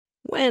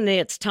When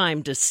it's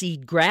time to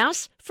seed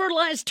grass,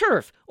 fertilize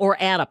turf, or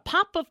add a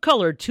pop of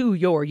color to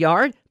your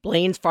yard,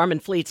 Blaine's Farm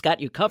and Fleet's got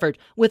you covered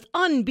with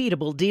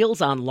unbeatable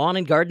deals on lawn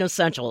and garden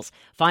essentials.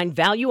 Find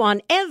value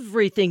on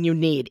everything you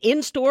need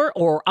in-store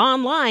or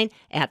online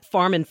at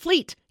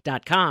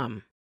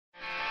farmandfleet.com.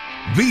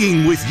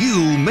 Being with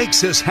you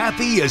makes us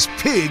happy as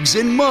pigs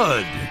in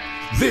mud.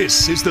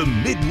 This is the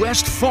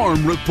Midwest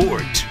Farm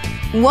Report.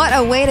 What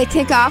a way to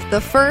kick off the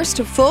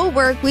first full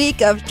work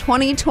week of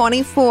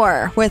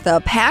 2024 with a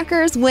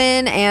Packers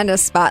win and a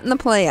spot in the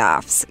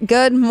playoffs.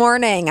 Good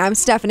morning. I'm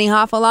Stephanie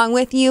Hoff along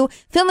with you,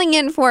 filling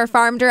in for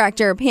Farm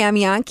Director Pam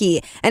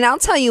Yankee. And I'll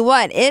tell you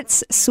what,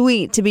 it's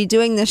sweet to be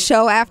doing the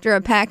show after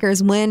a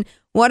Packers win.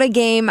 What a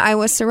game. I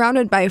was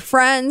surrounded by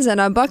friends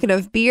and a bucket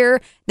of beer.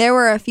 There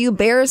were a few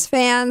Bears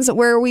fans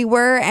where we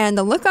were, and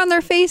the look on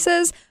their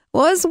faces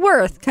was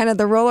worth kind of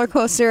the roller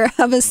coaster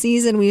of a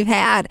season we've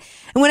had.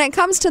 And when it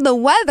comes to the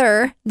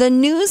weather, the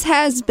news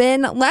has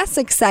been less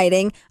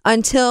exciting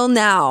until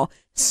now.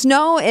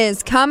 Snow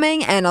is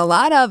coming and a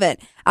lot of it.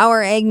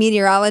 Our ag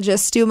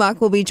meteorologist Stu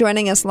Muck will be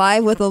joining us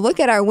live with a look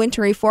at our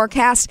wintry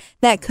forecast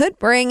that could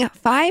bring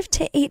 5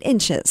 to 8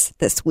 inches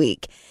this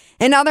week.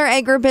 In other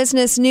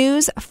agribusiness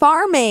news,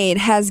 Farm Aid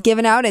has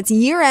given out its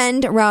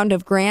year-end round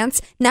of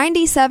grants.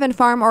 97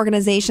 farm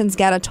organizations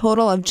got a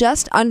total of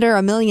just under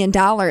 $1 million.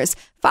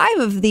 5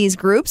 of these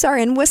groups are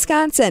in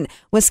Wisconsin.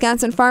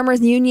 Wisconsin Farmers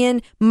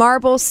Union,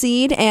 Marble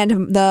Seed,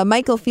 and the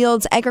Michael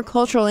Fields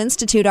Agricultural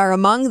Institute are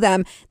among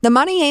them. The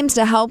money aims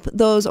to help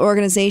those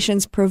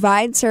organizations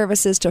provide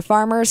services to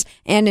farmers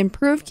and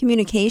improve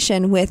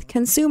communication with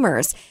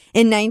consumers.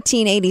 In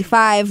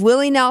 1985,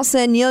 Willie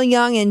Nelson, Neil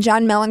Young, and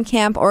John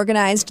Mellencamp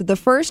organized the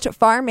first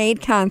Farm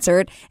Aid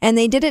concert, and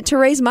they did it to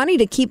raise money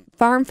to keep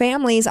farm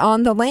families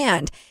on the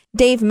land.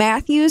 Dave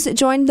Matthews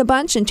joined the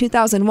bunch in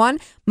 2001.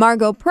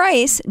 Margot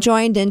Price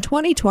joined in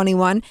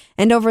 2021.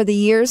 And over the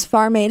years,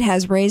 Farm Aid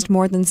has raised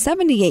more than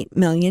 $78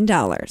 million.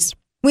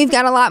 We've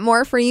got a lot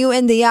more for you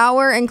in the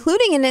hour,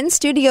 including an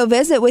in-studio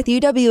visit with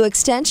UW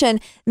Extension.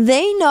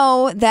 They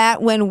know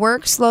that when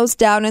work slows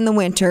down in the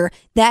winter,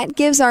 that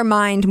gives our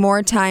mind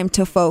more time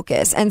to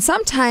focus. And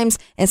sometimes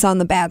it's on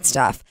the bad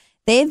stuff.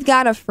 They've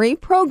got a free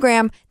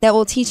program that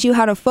will teach you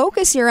how to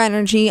focus your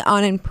energy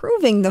on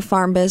improving the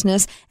farm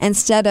business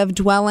instead of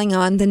dwelling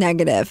on the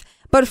negative.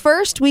 But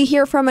first, we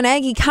hear from an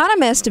ag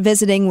economist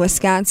visiting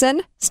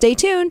Wisconsin. Stay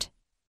tuned.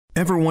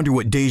 Ever wonder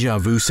what deja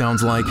vu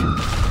sounds like?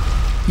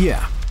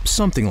 Yeah,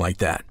 something like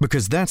that.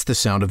 Because that's the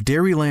sound of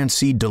Dairyland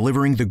Seed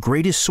delivering the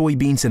greatest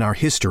soybeans in our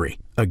history.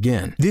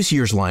 Again, this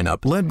year's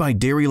lineup, led by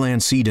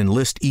Dairyland Seed and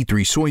List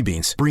E3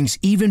 soybeans, brings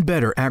even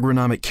better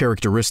agronomic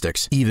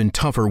characteristics, even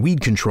tougher weed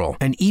control,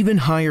 and even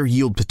higher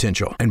yield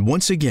potential. And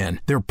once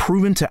again, they're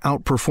proven to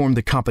outperform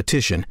the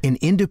competition in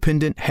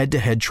independent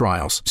head-to-head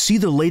trials. See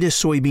the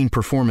latest soybean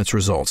performance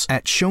results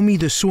at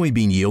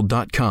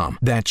showmethesoybeanyield.com.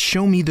 That's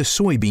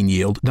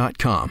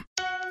showmethesoybeanyield.com.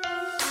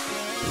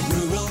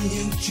 Rural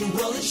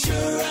Mutual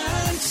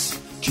Insurance,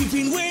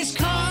 keeping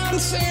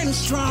Wisconsin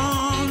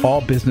strong. All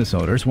business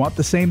owners want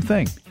the same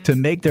thing, to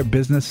make their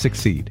business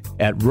succeed.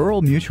 At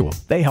Rural Mutual,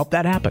 they help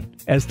that happen.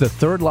 As the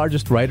third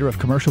largest writer of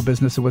commercial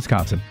business in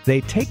Wisconsin,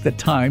 they take the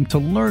time to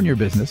learn your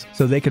business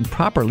so they can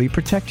properly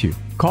protect you.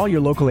 Call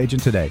your local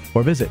agent today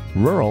or visit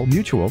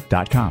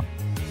ruralmutual.com.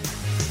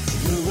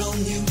 Rural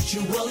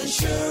Mutual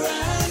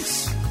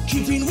Insurance,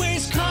 keeping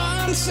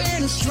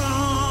Wisconsin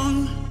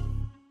strong.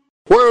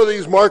 Where are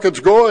these markets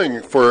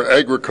going for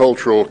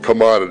agricultural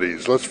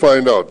commodities? Let's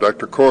find out.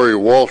 Dr. Corey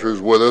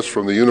Walters with us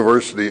from the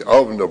University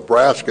of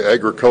Nebraska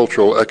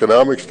Agricultural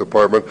Economics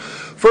Department.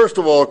 First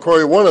of all,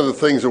 Corey, one of the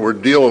things that we're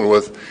dealing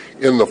with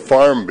in the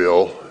Farm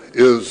Bill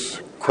is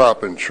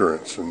crop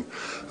insurance. And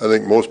I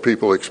think most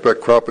people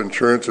expect crop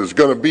insurance is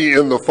going to be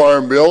in the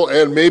Farm Bill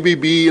and maybe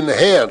be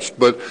enhanced,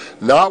 but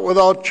not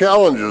without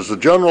challenges. The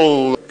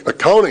General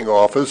Accounting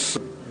Office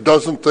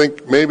doesn't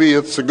think maybe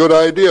it's a good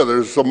idea.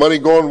 There's some money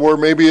going where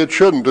maybe it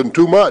shouldn't and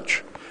too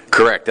much.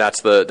 Correct. That's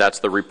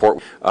the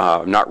report.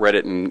 I've not read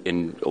it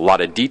in a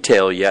lot of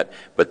detail yet,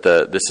 but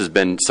this has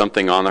been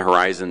something on the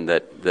horizon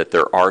that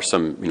there are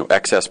some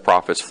excess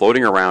profits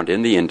floating around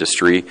in the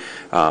industry,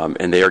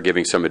 and they are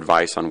giving some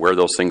advice on where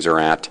those things are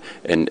at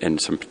and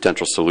some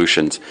potential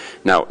solutions.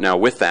 Now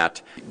with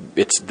that,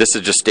 this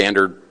is just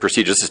standard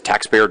procedure. This is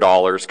taxpayer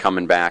dollars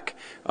coming back.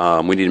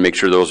 We need to make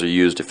sure those are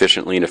used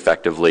efficiently and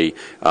effectively.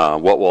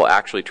 What will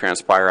actually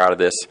transpire out of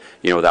this,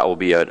 that will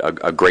be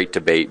a great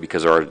debate,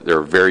 because there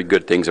are very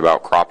good things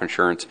about crop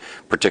insurance,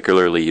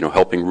 particularly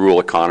helping rural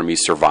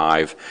economies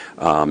survive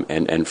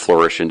and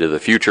flourish into the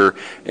future.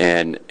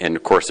 And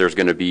of course, there's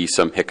going to be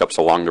some hiccups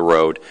along the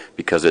road,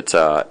 because it's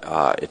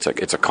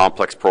a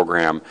complex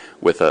program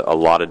with a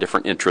lot of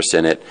different interests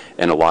in it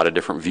and a lot of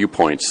different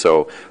viewpoints.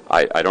 So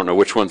I don't know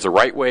which one's the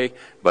right way,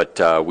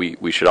 but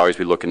we should always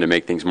be looking to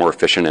make things more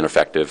efficient and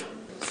effective.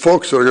 The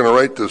folks that are going to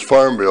write this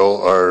Farm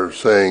Bill are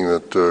saying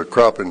that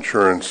crop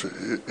insurance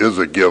is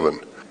a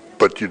given,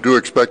 but you do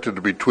expect it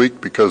to be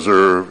tweaked because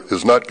there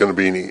is not going to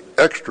be any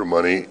extra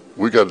money.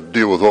 We got to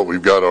deal with what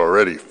we've got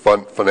already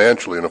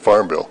financially in a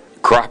Farm Bill.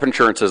 crop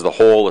insurance as the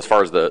whole, as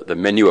far as the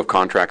menu of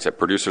contracts that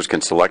producers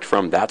can select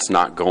from, that's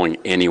not going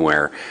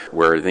anywhere.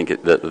 Where I think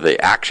the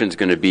action is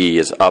going to be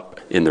is up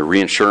in the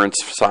reinsurance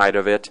side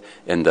of it,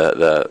 and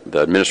the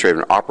administrative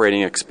and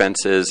operating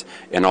expenses,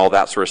 and all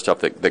that sort of stuff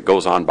that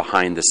goes on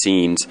behind the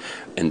scenes.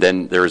 And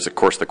then there's, of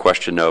course, the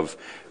question of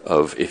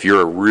if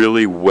you're a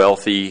really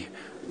wealthy,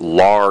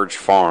 large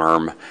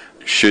farm,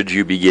 should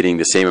you be getting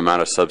the same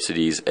amount of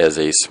subsidies as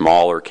a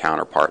smaller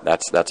counterpart?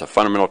 That's a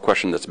fundamental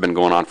question that's been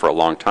going on for a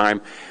long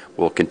time.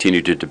 We'll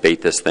continue to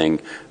debate this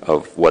thing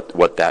of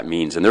what that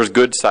means. And there's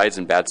good sides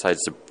and bad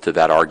sides to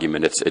that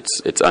argument.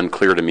 It's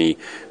unclear to me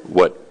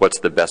what's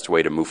the best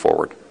way to move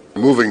forward.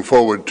 Moving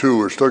forward, too,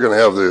 we're still going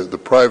to have the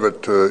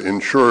private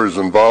insurers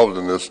involved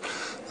in this.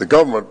 The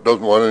government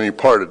doesn't want any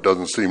part, it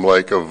doesn't seem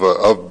like,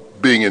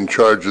 of being in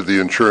charge of the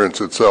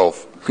insurance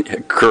itself.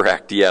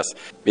 Correct, yes.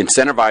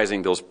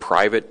 Incentivizing those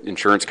private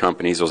insurance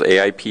companies, those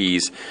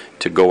AIPs,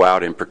 to go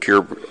out and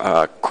procure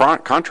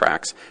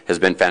contracts has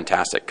been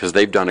fantastic because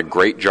they've done a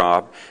great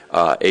job.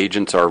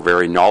 Agents are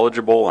very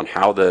knowledgeable on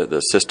how the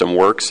system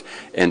works,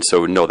 and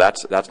so no,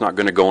 that's not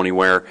going to go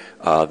anywhere.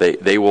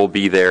 They will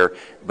be there,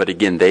 but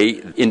again,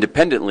 they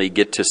independently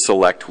get to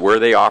select where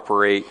they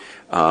operate,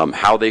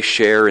 how they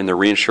share in the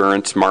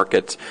reinsurance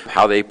markets,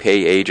 how they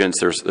pay agents.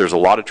 There's a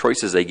lot of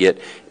choices they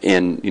get,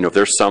 and if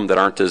there's some that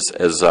aren't as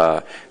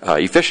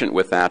efficient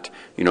with that,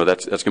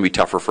 that's going to be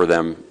tougher for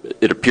them.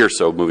 It appears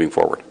so moving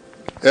forward.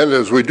 And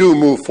as we do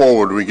move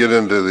forward, we get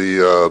into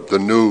the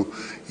new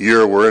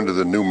year. We're into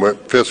the new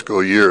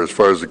fiscal year as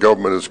far as the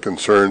government is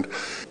concerned.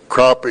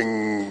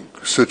 Cropping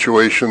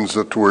situations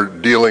that we're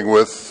dealing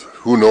with.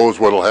 Who knows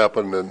what will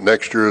happen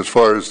next year as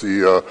far as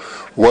the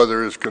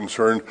weather is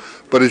concerned.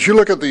 But as you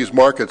look at these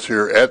markets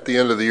here at the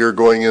end of the year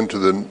going into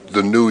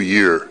the new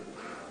year,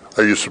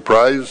 are you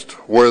surprised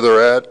where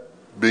they're at,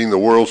 being the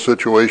world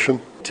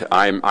situation?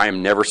 I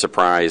am never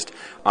surprised.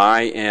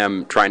 I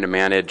am trying to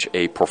manage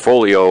a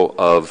portfolio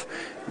of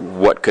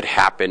what could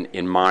happen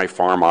in my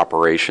farm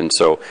operation.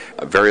 So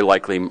very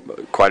likely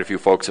quite a few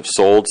folks have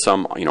sold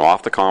some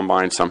off the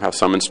combine, some have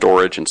some in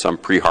storage, and some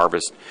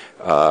pre-harvest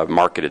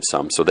marketed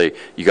some. So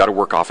you got to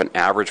work off an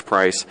average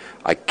price.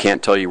 I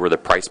can't tell you where the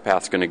price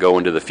path's going to go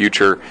into the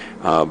future,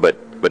 but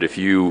if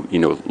you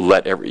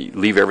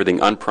leave everything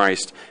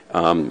unpriced,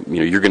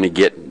 you're going to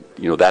get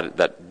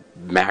that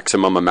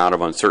maximum amount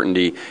of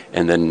uncertainty,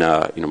 and then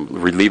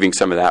relieving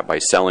some of that by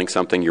selling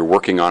something. You're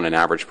working on an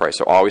average price,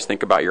 so always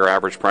think about your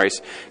average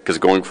price, because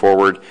going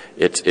forward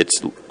it's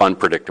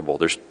unpredictable.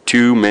 There's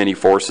too many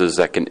forces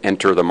that can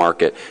enter the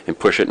market and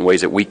push it in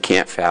ways that we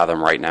can't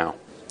fathom right now.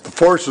 The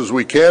forces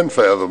we can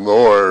fathom,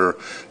 though, are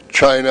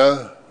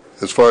China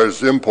as far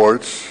as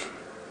imports,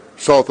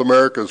 South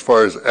America as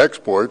far as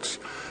exports,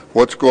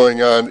 what's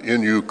going on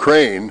in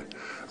Ukraine.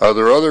 Are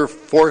there other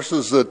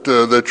forces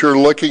that you're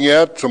looking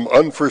at, some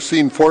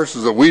unforeseen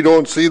forces that we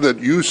don't see that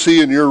you see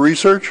in your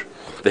research?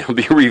 They'll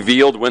be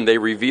revealed when they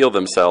reveal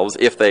themselves,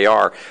 if they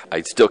are.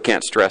 I still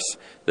can't stress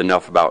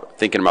enough about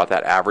thinking about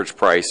that average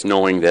price,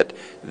 knowing that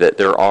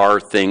there are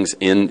things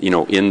in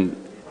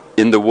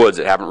the woods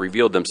that haven't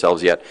revealed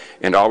themselves yet.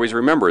 And always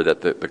remember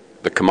that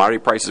the commodity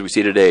prices we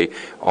see today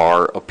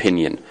are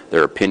opinion.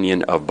 They're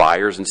opinion of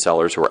buyers and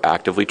sellers who are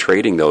actively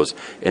trading those,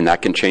 and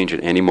that can change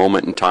at any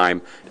moment in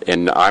time.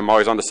 And I'm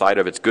always on the side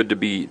of it's good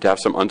to have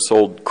some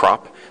unsold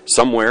crop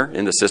somewhere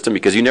in the system,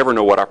 because you never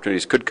know what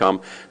opportunities could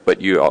come, but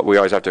we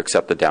always have to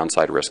accept the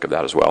downside risk of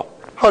that as well.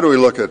 How do we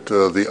look at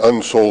the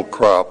unsold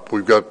crop?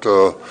 We've got,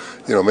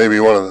 maybe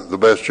one of the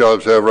best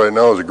jobs to have right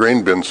now is a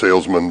grain bin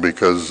salesman,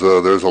 because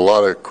there's a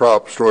lot of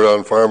crop stored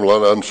on farm, a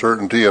lot of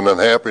uncertainty and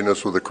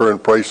unhappiness with the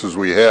current prices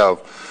we have.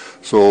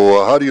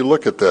 So how do you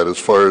look at that as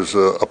far as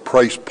a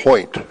price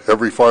point?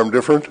 Every farm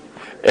different?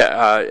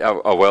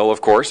 Well,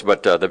 of course,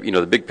 but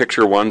the big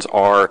picture ones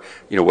are,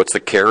 what's the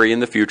carry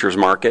in the futures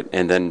market,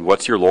 and then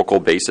what's your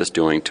local basis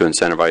doing to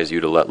incentivize you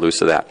to let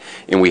loose of that.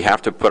 And we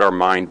have to put our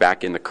mind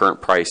back in the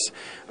current price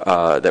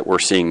that we're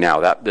seeing now.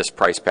 This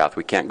price path,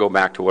 we can't go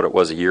back to what it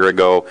was a year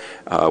ago.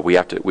 We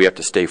have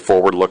to stay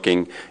forward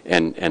looking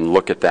and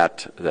look at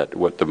that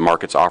what the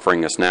market's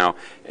offering us now.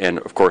 And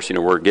of course,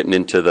 we're getting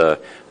into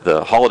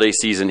the holiday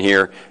season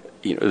here.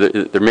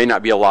 There may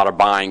not be a lot of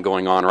buying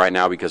going on right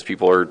now because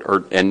people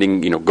are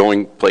ending,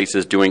 going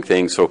places, doing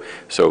things.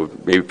 So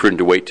maybe prudent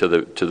to wait to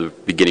the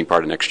beginning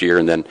part of next year.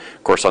 And then,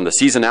 of course, on the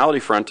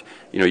seasonality front,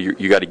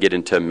 you got to get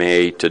into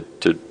May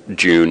to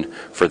June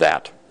for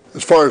that.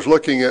 As far as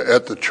looking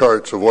at the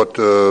charts of what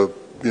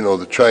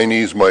the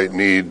Chinese might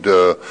need,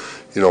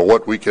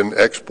 what we can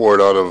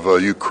export out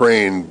of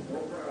Ukraine,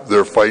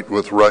 their fight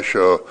with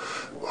Russia.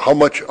 How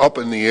much up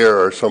in the air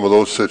are some of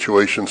those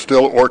situations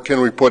still, or can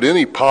we put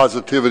any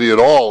positivity at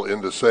all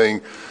into saying,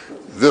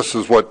 this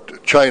is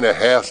what China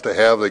has to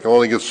have. They can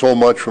only get so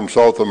much from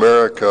South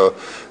America.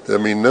 I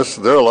mean,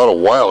 there are a lot of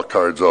wild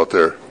cards out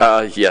there.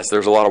 Yes,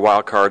 there's a lot of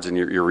wild cards, and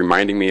you're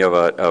reminding me of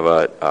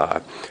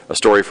a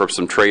story from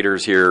some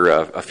traders here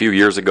a few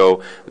years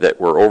ago that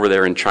were over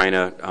there in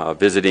China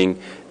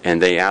visiting, and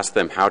they asked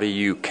them, how do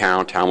you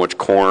count how much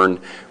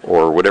corn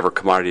or whatever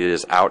commodity it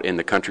is out in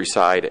the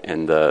countryside?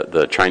 And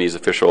the Chinese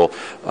official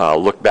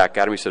looked back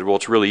at him. He said, well,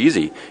 it's really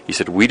easy. He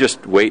said, we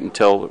just wait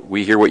until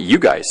we hear what you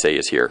guys say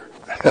is here.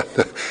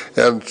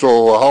 And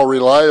so how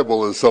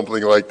reliable is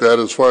something like that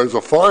as far as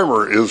a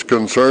farmer is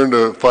concerned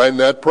to find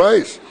that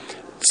price?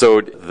 So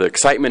the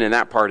excitement in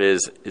that part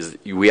is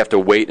we have to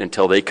wait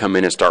until they come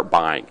in and start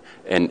buying.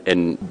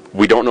 And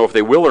we don't know if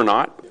they will or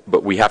not,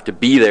 but we have to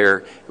be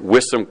there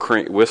with some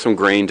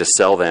grain to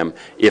sell them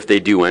if they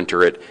do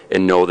enter it,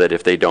 and know that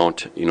if they don't,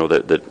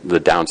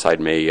 the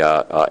downside may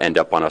end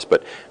up on us.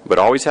 But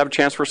always have a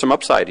chance for some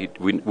upside.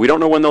 We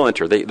don't know when they'll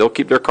enter. They'll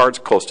keep their cards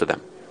close to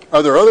them.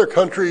 Are there other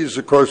countries,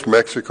 of course,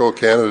 Mexico,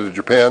 Canada,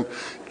 Japan,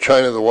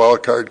 China, the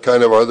wild card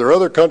kind of, are there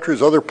other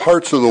countries, other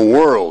parts of the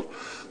world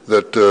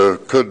that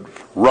could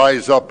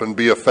rise up and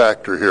be a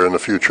factor here in the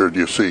future,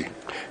 do you see?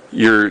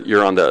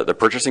 You're on the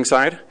purchasing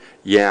side?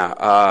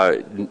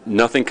 Yeah.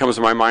 Nothing comes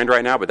to my mind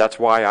right now, but that's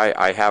why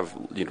I have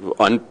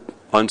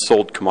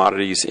unsold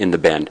commodities in the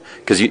Bend,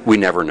 because we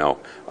never know,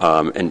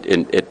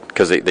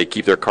 because they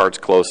keep their cards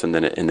close, and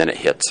then it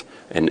hits.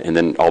 And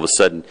then all of a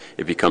sudden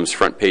it becomes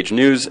front page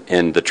news,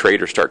 and the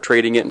traders start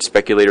trading it, and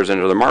speculators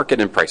enter the market,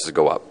 and prices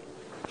go up.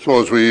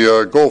 So as we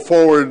go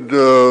forward,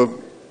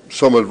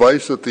 some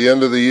advice at the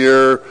end of the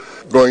year,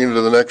 going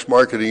into the next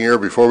marketing year,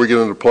 before we get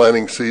into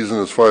planning season,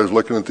 as far as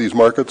looking at these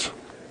markets?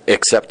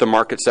 Accept the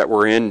markets that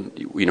we're in.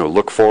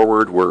 Look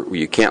forward.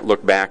 You can't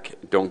look back.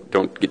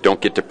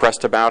 Don't get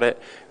depressed about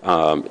it.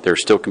 There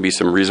still can be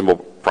some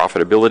reasonable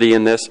profitability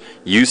in this.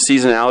 Use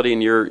seasonality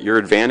in your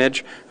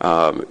advantage.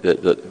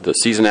 The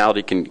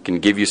seasonality can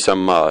give you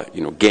some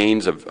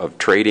gains of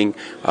trading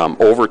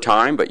over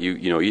time, but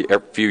every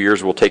few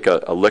years we'll take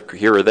a lick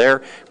here or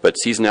there. But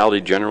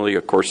seasonality generally,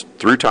 of course,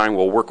 through time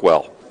will work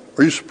well.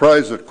 Are you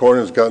surprised that corn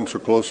has gotten so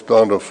close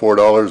down to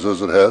 $4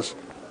 as it has?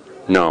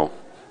 No.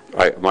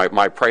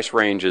 My price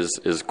range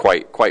is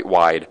quite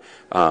wide.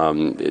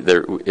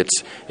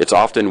 It's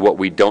often what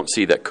we don't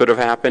see that could have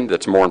happened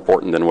that's more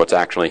important than what's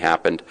actually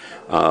happened,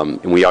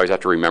 and we always have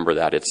to remember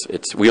that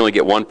we only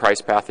get one price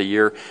path a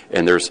year,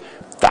 and there's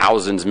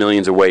thousands,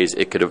 millions of ways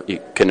it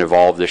can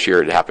evolve this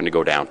year. It happened to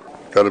go down.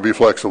 Got to be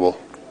flexible.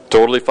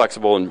 Totally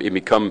flexible, and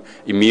become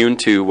immune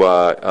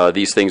to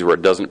these things where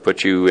it doesn't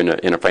put you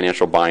in a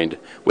financial bind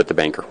with the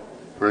banker.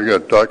 Very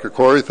good, Dr.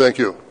 Corey. Thank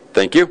you.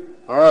 Thank you.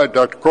 All right,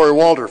 Dr. Corey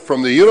Walter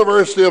from the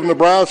University of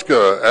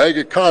Nebraska, ag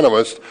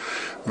economist,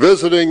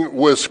 visiting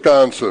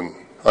Wisconsin.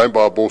 I'm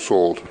Bob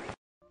Bosold.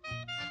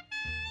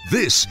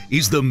 This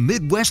is the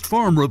Midwest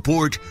Farm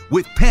Report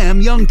with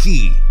Pam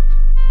Youngkey.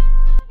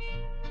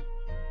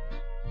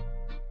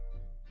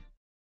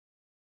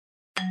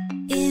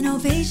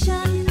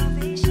 Innovation,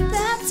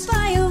 that's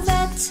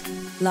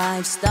BioVet.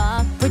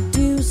 Livestock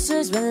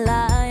producers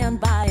rely on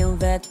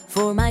BioVet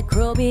for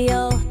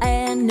microbial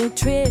and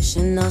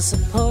nutritional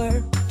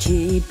support.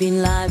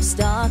 Keeping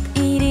livestock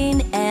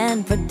eating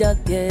and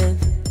productive.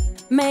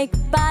 Make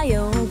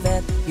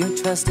BioVet your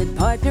trusted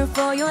partner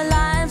for your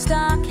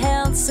livestock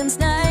health since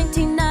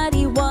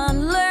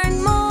 1991.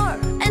 Learn more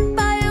at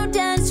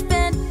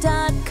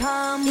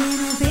biodensvet.com.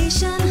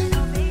 Innovation,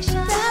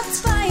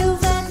 that's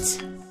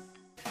BioVet.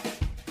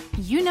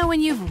 You know when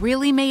you've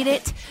really made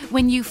it?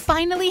 When you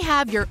finally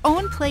have your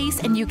own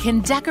place and you can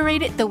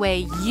decorate it the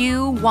way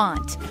you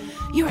want.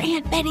 Your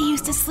Aunt Betty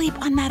used to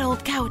sleep on that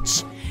old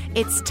couch.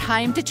 It's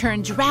time to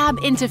turn drab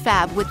into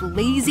fab with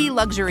lazy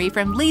luxury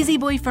from Lazy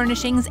Boy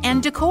Furnishings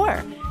and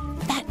Decor.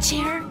 That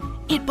chair,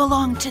 it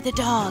belonged to the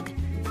dog.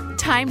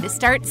 Time to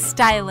start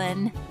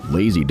styling.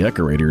 Lazy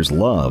decorators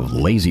love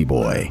Lazy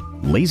Boy.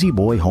 Lazy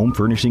Boy Home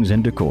Furnishings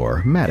and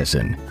Decor,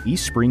 Madison,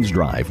 East Springs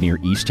Drive near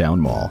Easttown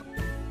Mall.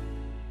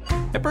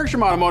 At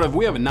Bergstrom Automotive,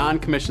 we have a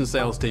non-commissioned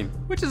sales team,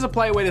 which is a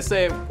polite way to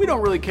say we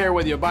don't really care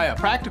whether you buy a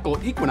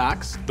practical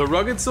Equinox, the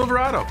rugged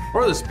Silverado,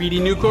 or the speedy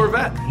new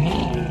Corvette.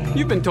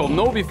 You've been told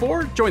no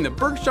before? Join the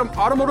Bergstrom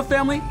Automotive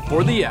family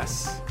for the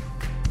yes.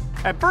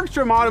 At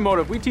Bergstrom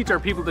Automotive, we teach our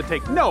people to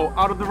take no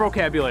out of the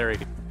vocabulary.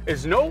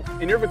 Is no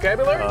in your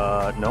vocabulary?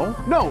 No.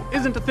 No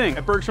isn't a thing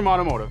at Bergstrom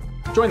Automotive.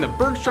 Join the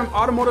Bergstrom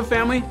Automotive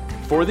family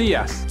for the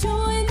yes.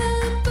 Join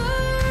the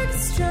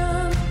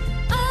Bergstrom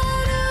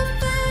Auto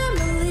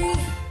family.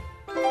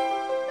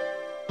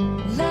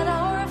 Let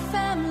our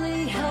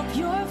family help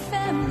your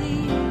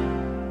family.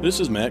 This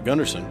is Matt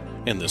Gunderson,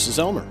 and this is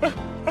Elmer,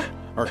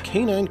 our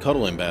canine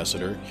cuddle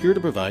ambassador, here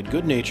to provide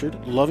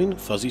good-natured, loving,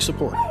 fuzzy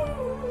support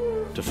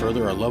to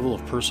further our level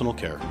of personal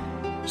care.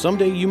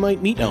 Someday you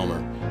might meet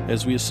Elmer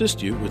as we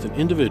assist you with an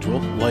individual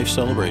life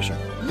celebration.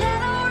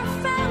 Let our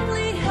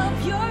family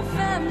help your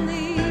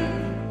family.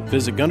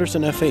 Visit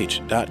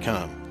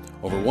GundersonFH.com.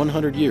 Over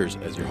 100 years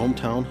as your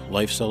hometown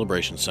life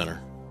celebration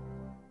center.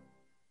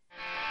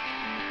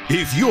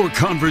 If your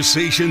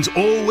conversations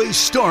always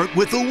start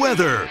with the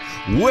weather,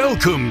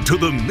 welcome to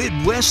the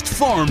Midwest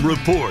Farm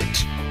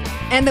Report.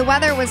 And the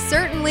weather was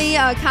certainly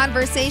a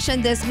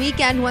conversation this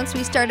weekend once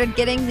we started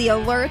getting the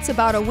alerts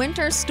about a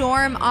winter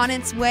storm on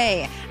its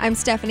way. I'm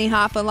Stephanie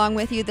Hoff along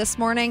with you this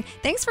morning.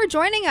 Thanks for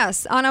joining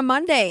us on a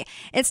Monday.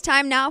 It's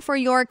time now for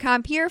your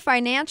Compeer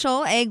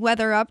Financial Ag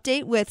Weather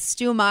Update with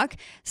Stu Muck.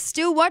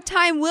 Stu, what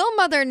time will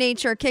Mother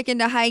Nature kick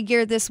into high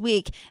gear this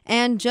week?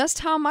 And just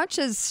how much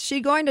is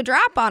she going to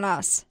drop on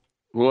us?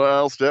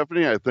 Well,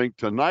 Stephanie, I think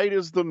tonight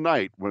is the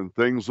night when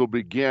things will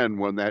begin,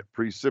 when that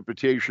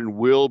precipitation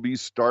will be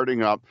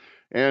starting up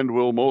and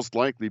will most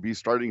likely be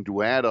starting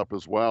to add up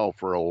as well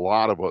for a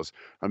lot of us.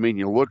 I mean,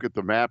 you look at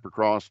the map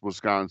across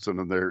Wisconsin,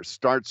 and there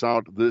starts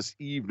out this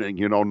evening,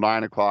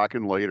 9 o'clock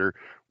and later,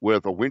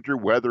 with a winter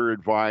weather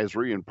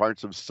advisory in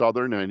parts of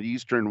southern and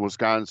eastern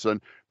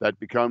Wisconsin. That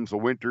becomes a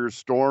winter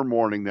storm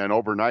warning then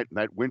overnight, and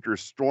that winter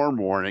storm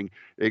warning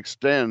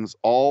extends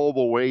all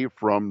the way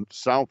from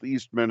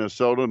southeast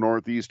Minnesota,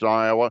 northeast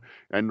Iowa,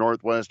 and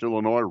northwest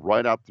Illinois,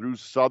 right up through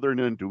southern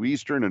into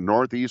eastern and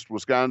northeast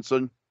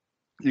Wisconsin.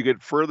 You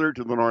get further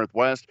to the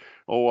northwest,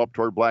 up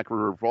toward Black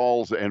River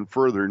Falls and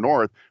further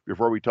north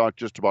before we talk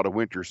just about a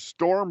winter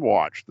storm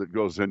watch that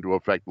goes into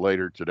effect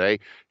later today.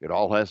 It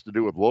all has to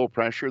do with low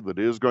pressure that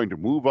is going to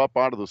move up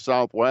out of the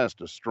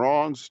southwest. A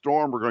strong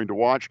storm we're going to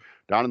watch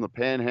down in the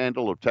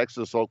panhandle of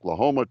Texas,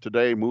 Oklahoma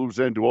today, moves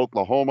into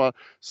Oklahoma,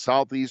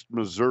 southeast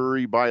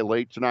Missouri by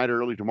late tonight,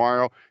 early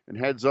tomorrow, and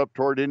heads up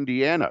toward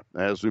Indiana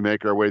as we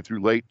make our way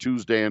through late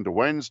Tuesday into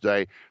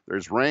Wednesday.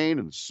 There's rain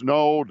and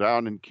snow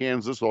down in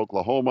Kansas,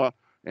 Oklahoma,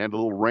 and a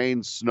little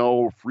rain,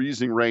 snow,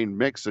 freezing rain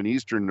mix in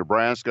eastern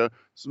Nebraska.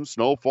 Some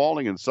snow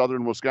falling in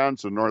southern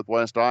Wisconsin,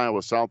 northwest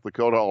Iowa, South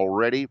Dakota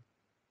already.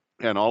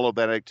 And all of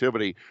that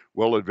activity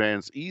will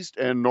advance east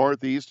and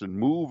northeast and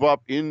move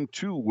up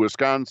into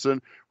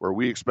Wisconsin, where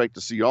we expect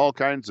to see all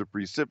kinds of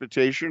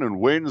precipitation and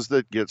winds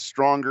that get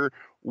stronger.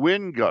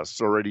 Wind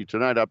gusts already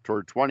tonight up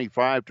toward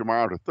 25,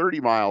 tomorrow to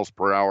 30 miles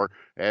per hour.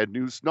 Add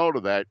new snow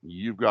to that,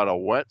 you've got a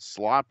wet,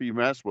 sloppy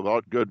mess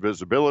without good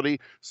visibility,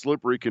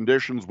 slippery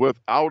conditions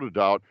without a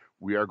doubt.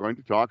 We are going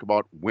to talk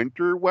about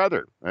winter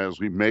weather as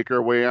we make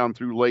our way on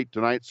through late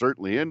tonight,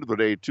 certainly into the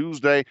day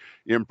Tuesday,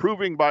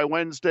 improving by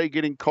Wednesday,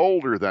 getting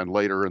colder then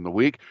later in the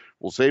week.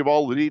 We'll save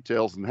all the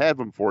details and have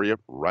them for you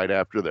right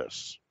after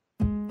this.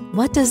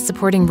 What does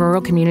supporting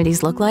rural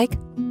communities look like?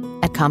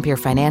 At Compeer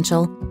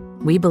Financial,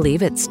 we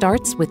believe it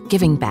starts with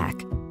giving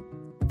back.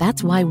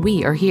 That's why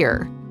we are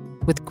here,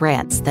 with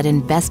grants that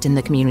invest in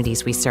the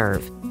communities we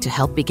serve to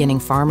help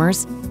beginning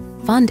farmers,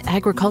 fund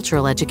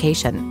agricultural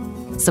education,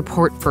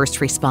 support first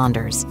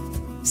responders,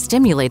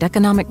 stimulate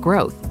economic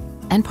growth,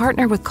 and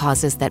partner with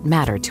causes that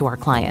matter to our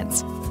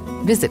clients.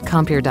 Visit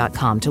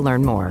Compeer.com to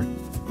learn more.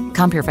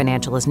 Compeer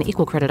Financial is an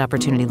equal credit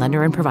opportunity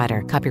lender and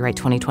provider. Copyright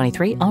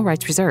 2023, all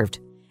rights reserved.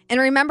 And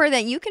remember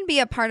that you can be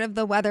a part of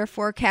the weather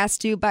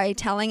forecast too by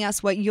telling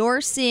us what you're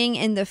seeing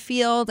in the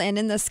field and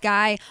in the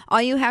sky. All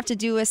you have to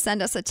do is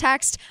send us a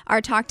text.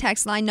 Our talk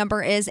text line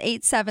number is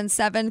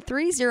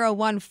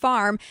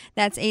 877-301-FARM.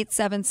 That's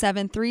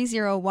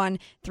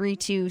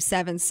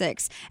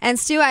 877-301-3276. And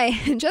Stu, I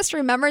just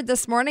remembered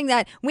this morning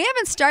that we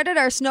haven't started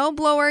our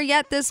snowblower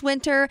yet this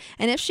winter.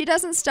 And if she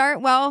doesn't start,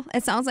 well,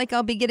 it sounds like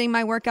I'll be getting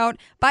my workout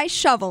by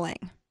shoveling.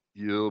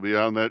 You'll be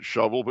on that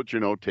shovel, but,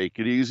 take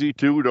it easy,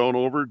 too. Don't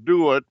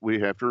overdo it. We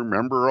have to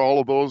remember all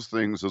of those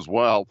things as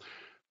well.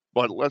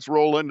 But let's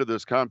roll into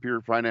this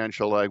Compeer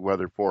Financial Ag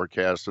Weather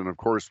Forecast. And, of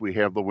course, we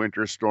have the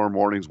winter storm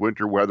warnings,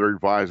 winter weather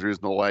advisories,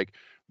 and the like.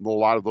 A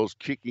lot of those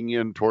kicking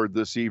in toward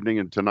this evening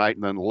and tonight,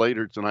 and then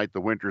later tonight, the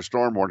winter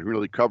storm warning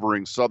really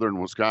covering southern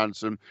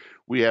Wisconsin.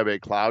 We have a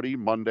cloudy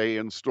Monday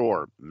in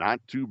store.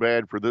 Not too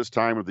bad for this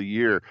time of the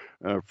year.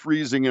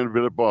 Freezing in a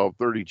bit above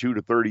 32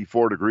 to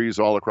 34 degrees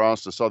all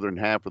across the southern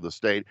half of the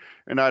state,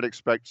 and I'd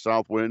expect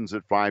south winds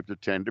at 5 to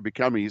 10 to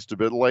become east a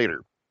bit later.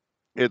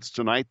 It's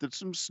tonight that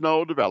some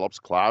snow develops.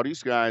 Cloudy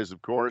skies,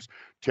 of course.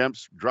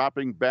 Temps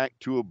dropping back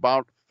to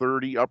about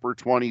 30, upper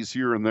 20s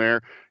here and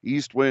there.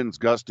 East winds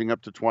gusting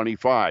up to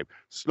 25.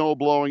 Snow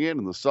blowing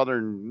in the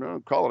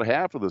southern, call it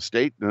half of the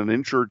state. An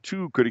inch or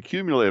two could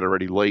accumulate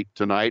already late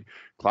tonight.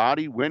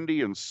 Cloudy,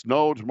 windy, and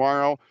snow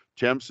tomorrow.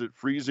 Temps at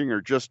freezing or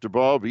just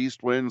above.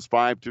 East winds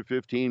 5 to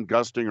 15,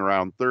 gusting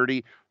around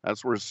 30.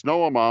 That's where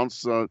snow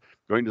amounts,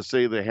 going to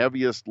say the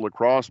heaviest, La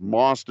Crosse,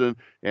 Mauston,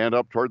 and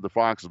up toward the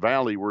Fox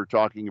Valley. We're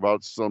talking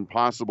about some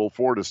possible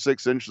 4 to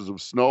 6 inches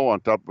of snow on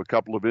top of a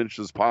couple of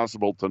inches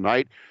possible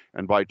tonight.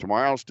 And by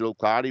tomorrow, still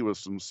cloudy with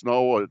some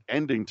snow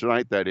ending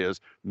tonight, that is.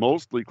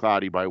 Mostly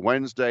cloudy by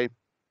Wednesday.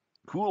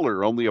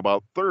 Cooler, only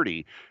about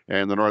 30,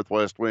 and the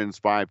northwest winds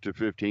 5 to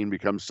 15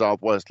 becomes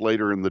southwest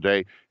later in the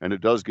day, and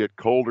it does get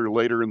colder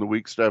later in the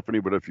week, Stephanie,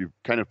 but if you've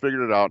kind of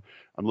figured it out,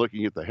 I'm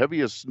looking at the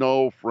heaviest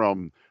snow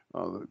from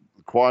the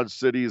Quad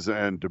Cities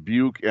and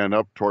Dubuque and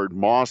up toward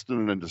Mauston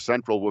and into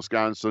central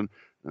Wisconsin.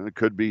 It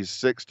could be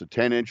 6 to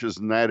 10 inches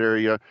in that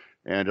area,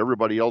 and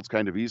everybody else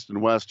kind of east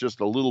and west just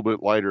a little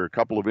bit lighter, a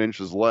couple of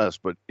inches less,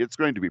 but it's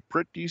going to be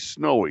pretty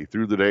snowy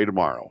through the day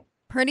tomorrow.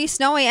 Pretty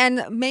snowy,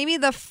 and maybe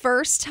the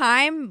first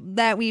time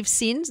that we've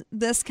seen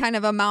this kind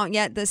of amount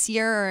yet this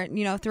year,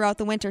 or, throughout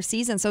the winter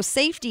season. So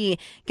safety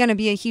going to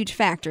be a huge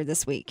factor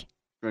this week.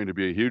 Going to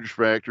be a huge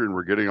factor, and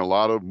we're getting a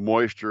lot of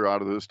moisture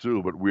out of this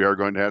too, but we are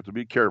going to have to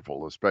be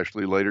careful,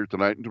 especially later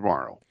tonight and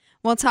tomorrow.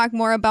 We'll talk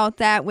more about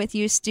that with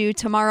you, Stu,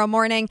 tomorrow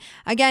morning.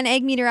 Again,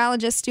 Ag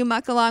Meteorologist Stu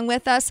Muck along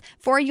with us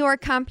for your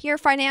Compeer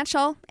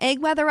Financial Ag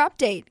Weather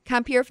Update.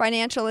 Compeer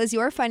Financial is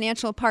your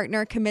financial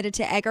partner committed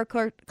to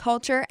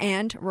agriculture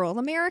and rural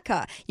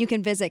America. You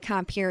can visit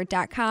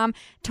Compeer.com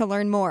to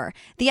learn more.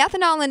 The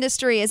ethanol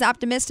industry is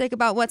optimistic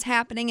about what's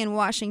happening in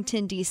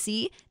Washington,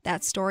 D.C.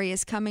 That story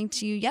is coming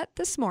to you yet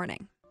this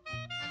morning.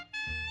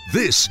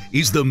 This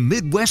is the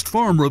Midwest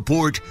Farm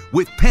Report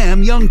with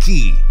Pam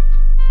Youngkey.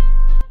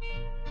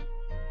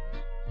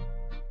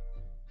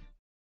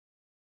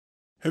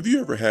 Have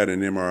you ever had an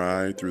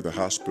MRI through the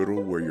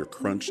hospital where you're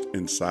crunched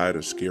inside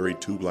a scary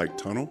tube-like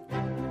tunnel?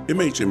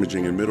 MH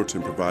Imaging in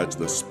Middleton provides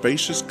the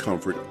spacious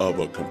comfort of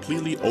a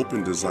completely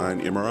open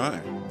design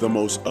MRI, the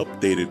most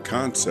updated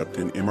concept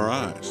in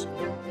MRIs.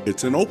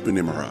 It's an open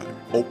MRI,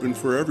 open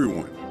for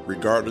everyone,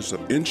 regardless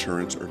of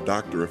insurance or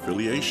doctor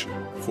affiliation,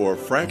 for a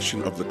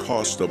fraction of the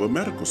cost of a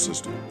medical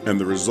system. And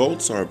the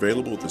results are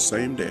available the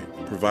same day,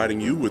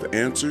 providing you with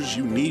answers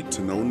you need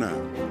to know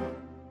now.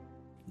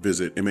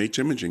 Visit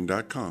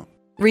mhimaging.com.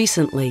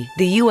 Recently,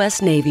 the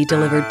U.S. Navy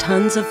delivered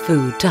tons of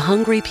food to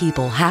hungry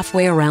people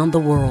halfway around the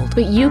world.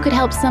 But you could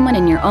help someone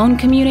in your own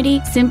community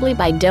simply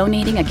by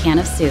donating a can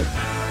of soup.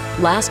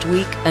 Last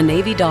week, a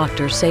Navy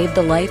doctor saved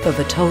the life of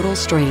a total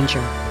stranger.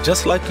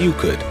 Just like you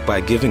could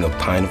by giving a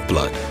pint of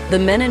blood. The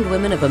men and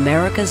women of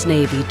America's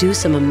Navy do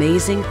some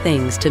amazing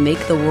things to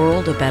make the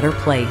world a better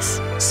place.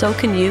 So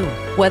can you,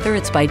 whether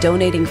it's by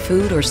donating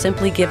food or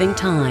simply giving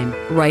time,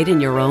 right in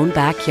your own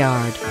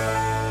backyard.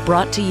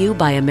 Brought to you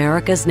by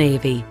America's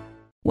Navy.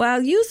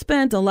 While you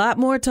spent a lot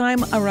more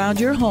time around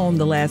your home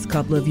the last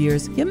couple of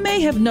years, you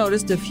may have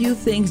noticed a few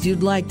things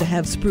you'd like to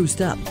have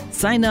spruced up.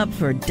 Sign up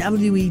for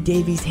W.E.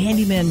 Davies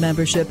Handyman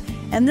membership,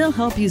 and they'll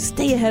help you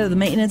stay ahead of the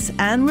maintenance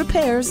and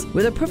repairs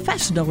with a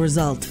professional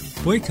result.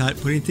 Boycott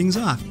putting things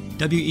off.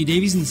 W.E.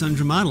 Davies & Sons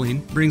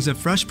Remodeling brings a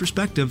fresh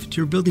perspective to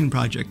your building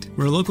project.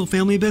 We're a local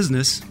family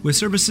business with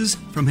services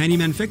from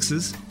handyman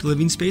fixes to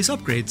living space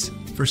upgrades.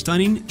 For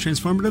stunning,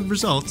 transformative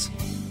results,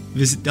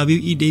 visit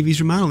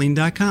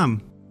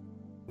wedaviesremodeling.com.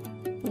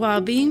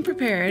 While being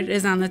prepared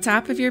is on the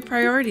top of your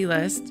priority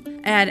list,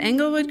 add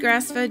Englewood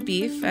grass-fed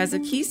beef as a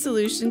key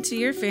solution to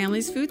your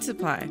family's food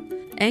supply.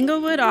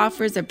 Englewood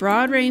offers a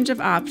broad range of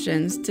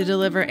options to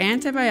deliver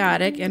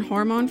antibiotic and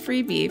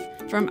hormone-free beef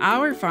from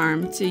our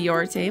farm to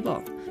your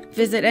table.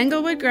 Visit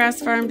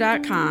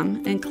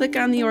englewoodgrassfarm.com and click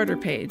on the order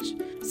page.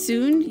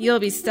 Soon,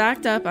 you'll be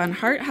stocked up on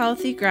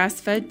heart-healthy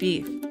grass-fed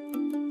beef.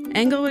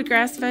 Englewood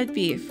grass-fed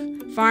beef.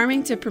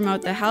 Farming to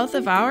promote the health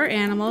of our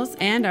animals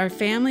and our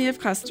family of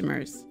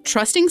customers.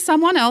 Trusting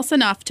someone else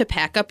enough to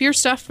pack up your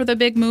stuff for the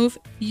big move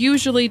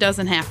usually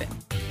doesn't happen.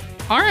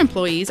 Our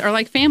employees are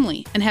like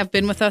family and have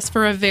been with us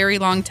for a very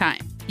long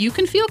time. You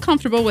can feel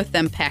comfortable with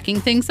them packing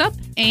things up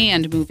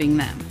and moving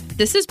them.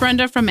 This is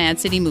Brenda from Mad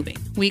City Moving.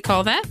 We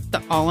call that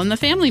the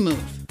all-in-the-family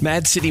move.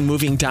 Mad City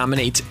Moving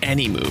dominates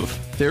any move.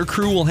 Their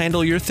crew will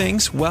handle your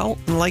things, well,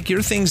 like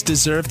your things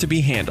deserve to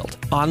be handled.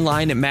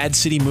 Online at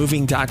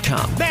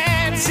madcitymoving.com.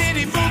 Mad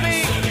City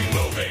Moving.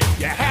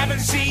 You haven't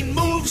seen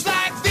moves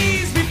like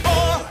these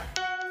before.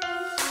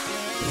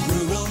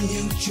 Rural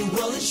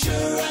Mutual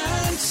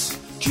Insurance,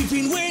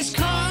 keeping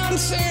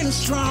Wisconsin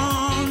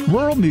strong.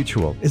 Rural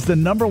Mutual is the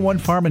 #1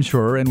 farm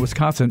insurer in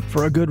Wisconsin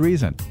for a good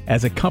reason.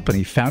 As a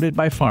company founded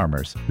by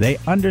farmers, they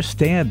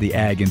understand the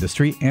ag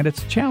industry and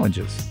its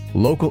challenges.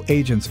 Local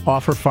agents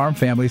offer farm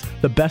families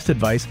the best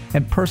advice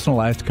and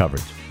personalized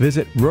coverage.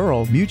 Visit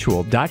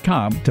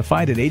ruralmutual.com to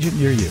find an agent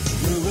near you.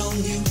 Rural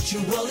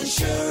Mutual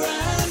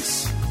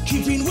Insurance,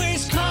 keeping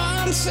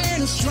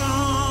Wisconsin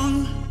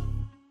strong.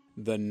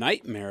 The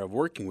nightmare of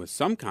working with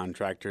some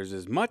contractors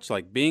is much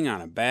like being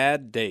on a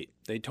bad date.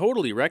 They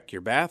totally wreck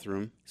your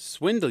bathroom,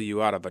 swindle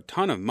you out of a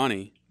ton of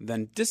money,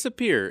 then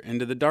disappear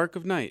into the dark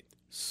of night.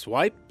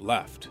 Swipe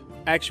left.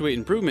 Actuate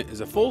Improvement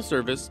is a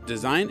full-service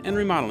design and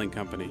remodeling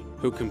company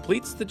who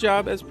completes the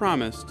job as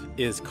promised,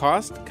 is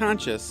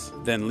cost-conscious,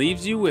 then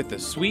leaves you with a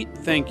sweet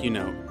thank you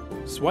note.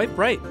 Swipe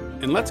right,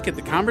 and let's get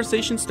the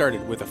conversation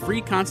started with a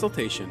free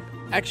consultation.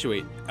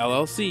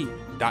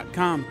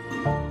 ActuateLLC.com.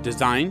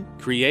 Design,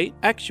 create,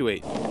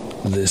 actuate.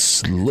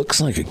 This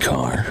looks like a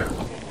car.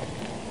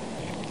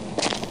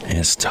 It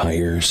has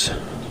tires,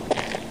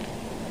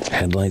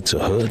 headlights, a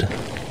hood,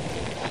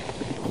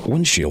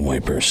 windshield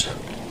wipers.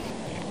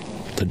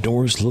 The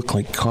doors look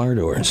like car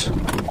doors.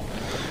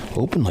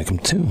 Open like them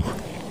too.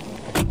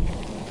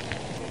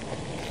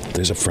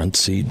 There's a front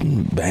seat,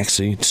 back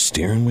seat,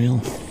 steering wheel.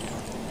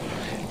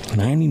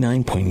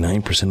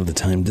 99.9% of the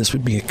time, this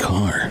would be a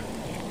car.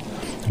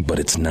 But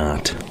it's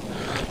not.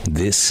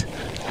 This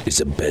is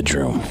a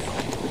bedroom.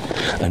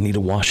 Anita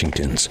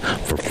Washington's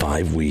for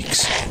 5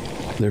 weeks.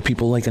 There are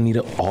people like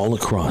Anita all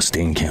across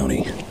Dane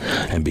County.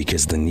 And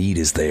because the need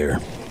is there,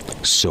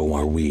 so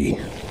are we.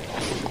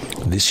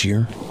 This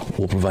year,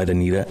 we'll provide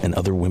Anita and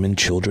other women,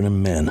 children,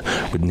 and men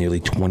with nearly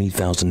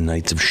 20,000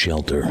 nights of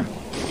shelter.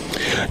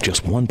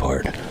 Just one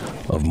part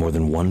of more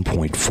than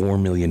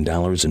 $1.4 million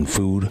in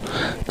food,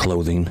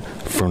 clothing,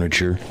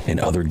 furniture, and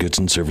other goods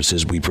and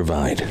services we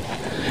provide.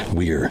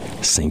 We're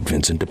St.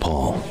 Vincent de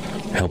Paul,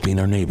 helping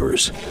our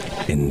neighbors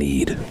in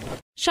need.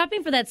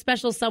 Shopping for that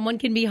special someone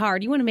can be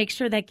hard. You want to make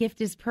sure that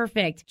gift is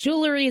perfect.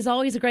 Jewelry is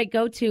always a great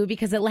go-to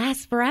because it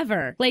lasts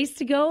forever. Place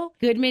to go?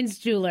 Goodman's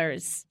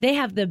Jewelers. They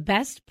have the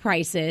best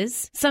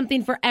prices,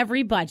 something for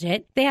every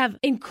budget. They have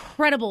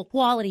incredible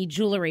quality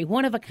jewelry,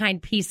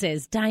 one-of-a-kind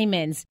pieces,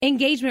 diamonds,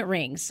 engagement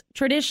rings,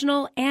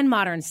 traditional and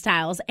modern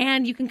styles,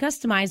 and you can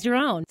customize your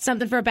own.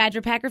 Something for a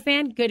Badger Packer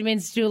fan?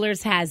 Goodman's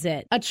Jewelers has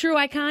it. A true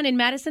icon in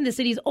Madison, the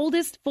city's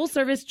oldest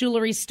full-service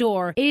jewelry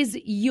store, is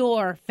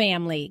your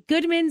family.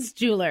 Goodman's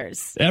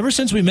Jewelers. Ever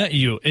since we met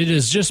you, it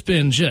has just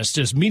been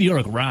just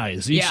meteoric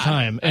rise each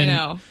time. And I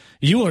know.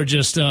 You are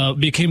just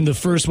became the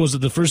first, was it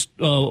the first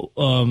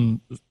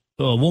woman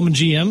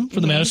GM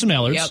for the Madison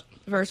Mallards? Yep,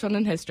 first one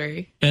in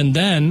history. And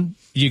then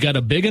you got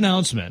a big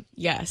announcement.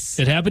 Yes.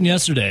 It happened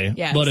yesterday.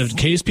 Yes. But in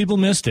case people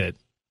missed it,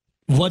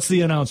 what's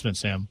the announcement,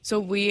 Sam? So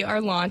we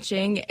are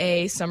launching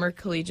a summer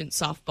collegiate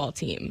softball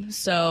team.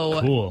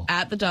 So Cool.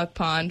 At the Duck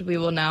Pond, we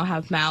will now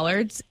have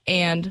Mallards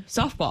and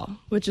softball,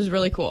 which is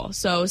really cool.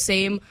 So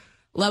same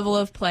level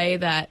of play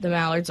that the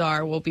Mallards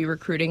are, we'll be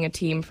recruiting a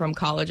team from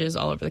colleges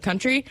all over the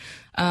country,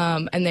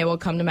 and they will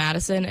come to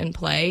Madison and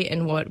play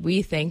in what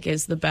we think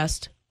is the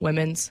best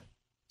women's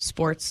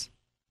sports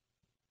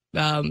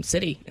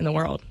city in the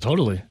world.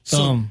 Totally.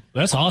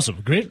 That's awesome.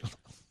 Great.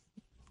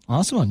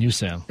 Awesome on you,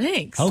 Sam.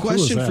 Thanks. How cool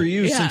is Question that? for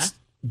you, since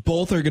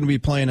both are going to be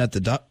playing at the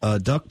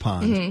Duck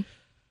Pond. Mm-hmm.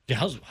 Yeah,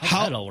 how's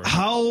that all work?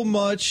 How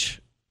much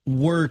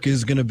work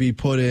is going to be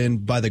put in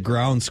by the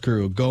grounds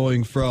crew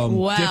going from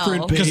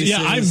different bases?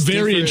 Yeah, I'm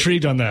very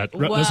intrigued on that.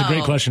 That's a great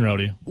Well, question,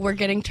 Rowdy. We're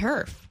getting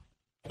turf.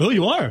 Oh,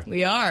 you are?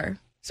 We are.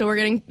 So we're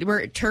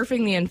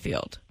turfing the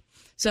infield.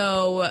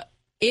 So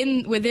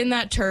within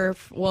that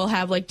turf, we'll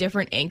have like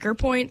different anchor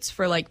points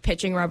for like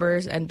pitching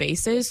rubbers and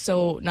bases.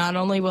 So not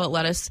only will it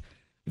let us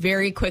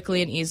very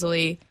quickly and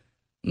easily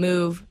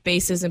move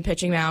bases and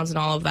pitching mounds and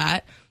all of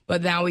that,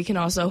 but now we can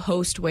also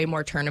host way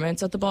more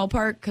tournaments at the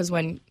ballpark, because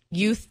when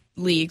youth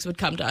leagues would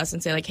come to us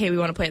and say like, hey, we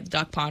want to play at the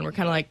Duck Pond, we're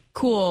kind of like,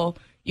 cool,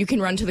 you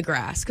can run to the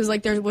grass, because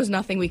like there was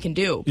nothing we can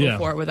do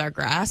before with our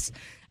grass,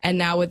 and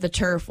now with the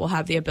turf we'll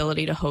have the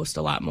ability to host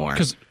a lot more.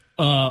 Because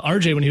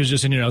RJ, when he was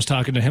just in here, I was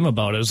talking to him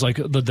about it. It's like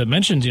the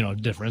dimensions,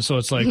 different. So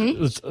it's like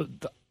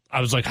I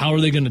was like, how are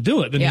they going to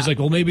do it? Then he's like,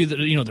 well, maybe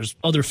there's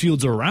other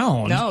fields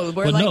around. No,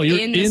 but you're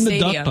in the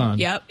Duck Pond.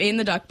 Yep, in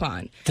the Duck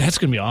Pond. That's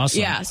going to be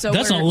awesome. Yeah, so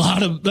that's a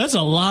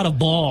lot of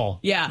ball.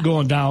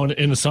 Going down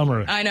in the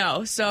summer. I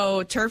know.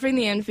 So turfing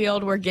the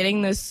infield, we're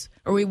getting this,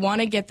 or we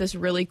want to get this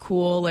really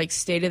cool, like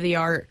state of the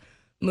art,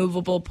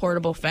 movable,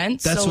 portable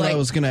fence. That's what I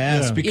was going to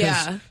ask, because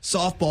Yeah.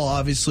 softball,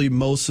 obviously,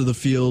 most of the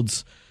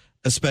fields,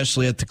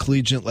 especially at the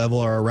collegiate level,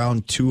 are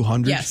around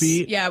 200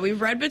 feet. Yeah,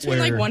 we've read between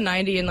like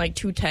 190 and like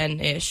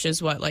 210-ish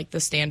is what like the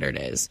standard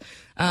is.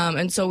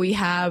 And so we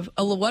have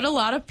what a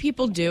lot of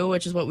people do,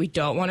 which is what we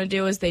don't want to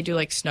do, is they do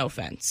like snow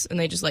fence and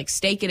they just like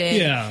stake it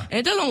in. Yeah. And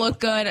it doesn't look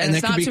good, and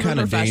it's that not can be super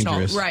kinda professional.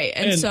 dangerous. Right.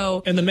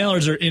 And the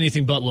Mallards are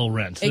anything but low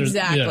rent.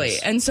 Exactly.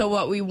 Yes. And so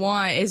what we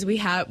want is we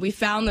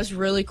found this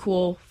really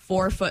cool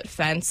 4-foot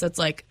fence that's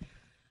like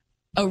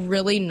a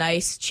really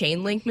nice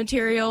chain link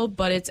material,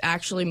 but it's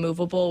actually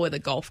movable with a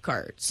golf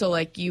cart. So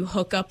like you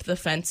hook up the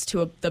fence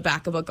to the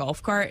back of a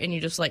golf cart and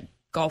you just like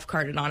golf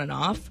cart it on and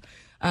off.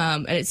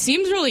 And it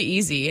seems really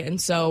easy. And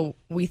so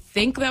we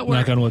think that we're...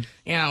 Knock on wood.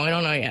 Yeah, we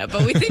don't know yet,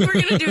 but we think we're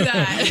going to do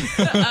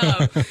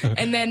that.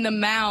 And then the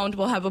mound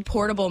will have a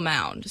portable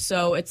mound.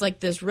 So it's like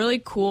this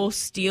really cool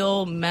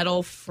steel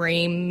metal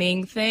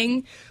framing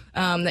thing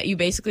that you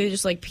basically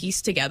just like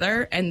piece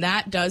together. And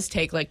that does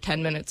take like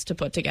 10 minutes to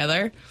put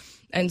together.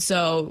 And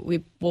so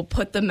we will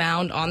put the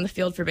mound on the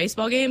field for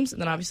baseball games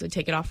and then obviously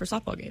take it off for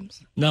softball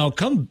games. Now,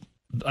 come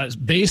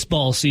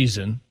baseball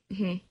season,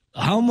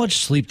 how much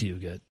sleep do you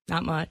get?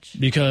 Not much.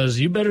 Because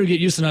you better get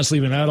used to not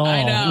sleeping at all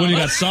I know. when you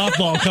got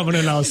softball coming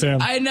in now,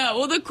 Sam. I know.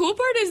 Well, the cool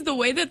part is the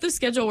way that the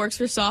schedule works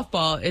for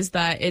softball is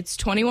that it's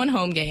 21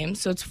 home games,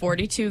 so it's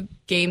 42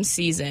 game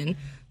season.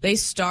 They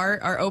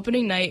start, our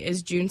opening night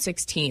is June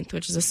 16th,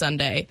 which is a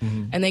Sunday,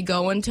 and they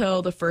go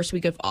until the first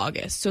week of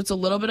August. So it's a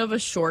little bit of a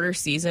shorter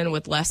season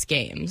with less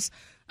games.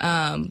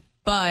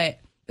 But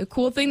the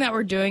cool thing that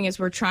we're doing is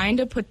we're trying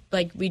to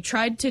we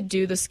tried to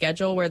do the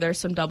schedule where there's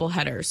some double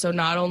headers. So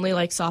not only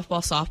like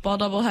softball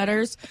double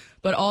headers,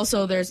 but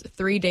also there's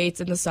 3 dates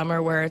in the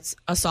summer where it's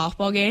a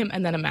softball game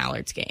and then a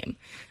Mallards game.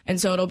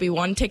 And so it'll be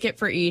one ticket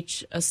for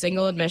each, a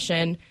single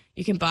admission.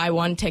 You can buy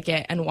one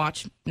ticket and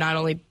watch not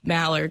only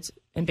Mallards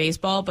and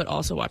baseball, but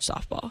also watch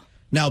softball.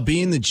 Now,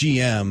 being the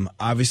GM,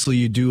 obviously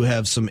you do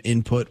have some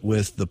input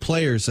with the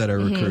players that are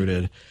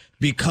recruited.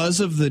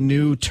 Because of the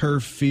new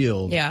turf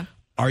field,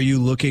 are you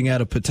looking at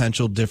a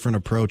potential different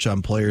approach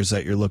on players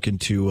that you're looking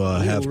to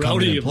have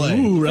come in and play?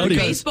 For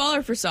baseball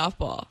or for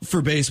softball?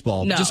 For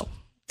baseball. No.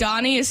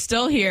 Donnie is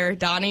still here.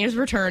 Donnie is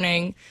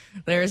returning.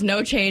 There is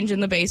no change in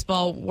the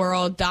baseball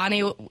world.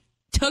 Donnie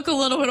took a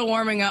little bit of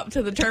warming up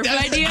to the turf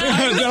idea.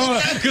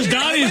 Because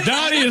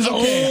Donnie is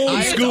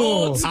old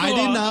school. I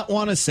did not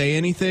want to say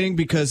anything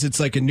because it's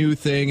like a new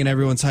thing and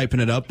everyone's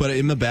hyping it up. But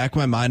in the back of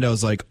my mind, I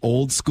was like,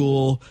 old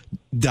school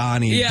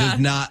Donnie did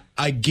not,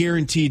 I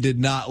guarantee, did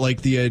not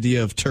like the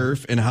idea of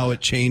turf and how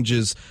it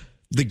changes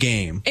the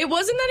game. It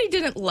wasn't that he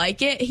didn't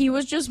like it. He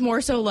was just more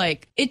so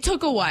like, it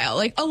took a while.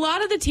 Like, a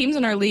lot of the teams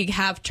in our league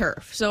have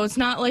turf. So it's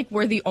not like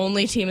we're the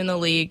only team in the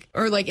league,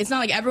 or like, it's not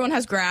like everyone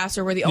has grass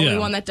or we're the only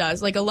one that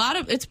does. Like,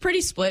 it's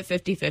pretty split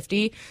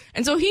 50-50.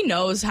 And so he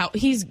knows how,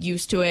 he's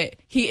used to it.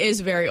 He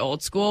is very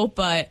old school,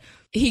 but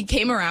he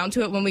came around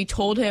to it when we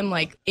told him,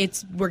 like,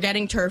 we're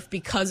getting turf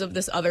because of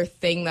this other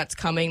thing that's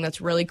coming that's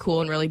really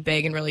cool and really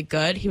big and really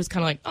good. He was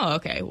kind of like, oh,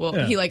 okay. Well,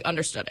 he like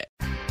understood it.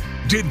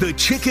 Did the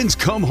chickens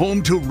come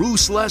home to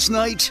roost last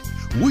night?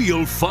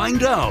 We'll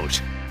find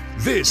out.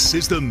 This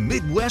is the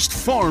Midwest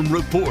Farm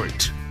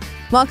Report.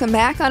 Welcome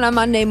back on a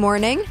Monday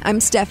morning.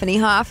 I'm Stephanie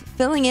Hoff,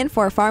 filling in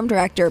for Farm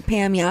Director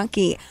Pam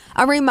Yankee.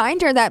 A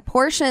reminder that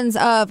portions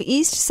of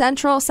East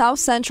Central, South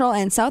Central,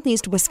 and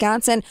Southeast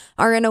Wisconsin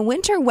are in a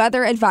winter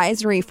weather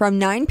advisory from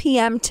 9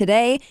 p.m.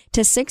 today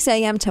to 6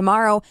 a.m.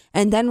 tomorrow,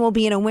 and then will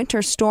be in a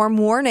winter storm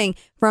warning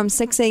from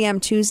 6 a.m.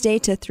 Tuesday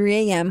to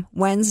 3 a.m.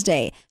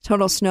 Wednesday.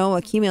 Total snow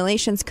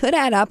accumulations could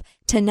add up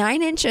to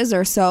 9 inches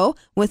or so,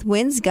 with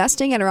winds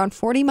gusting at around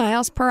 40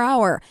 miles per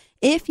hour.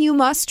 If you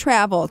must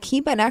travel,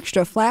 keep an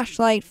extra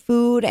flashlight,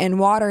 food, and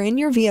water in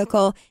your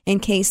vehicle in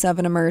case of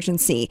an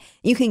emergency.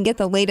 You can get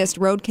the latest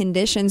road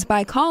conditions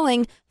by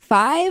calling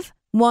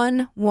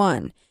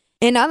 511.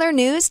 In other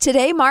news,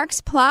 today marks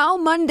Plow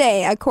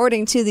Monday,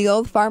 according to the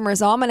Old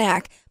Farmer's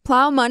Almanac.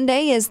 Plow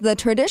Monday is the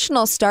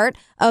traditional start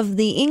of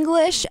the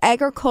English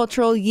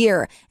agricultural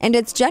year, and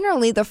it's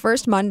generally the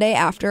first Monday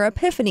after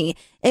Epiphany.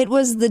 It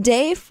was the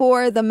day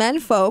for the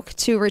menfolk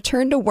to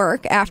return to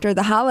work after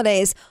the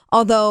holidays,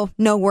 although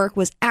no work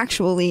was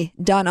actually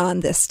done on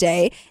this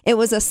day. It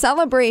was a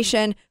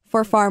celebration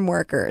for farm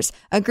workers.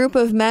 A group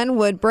of men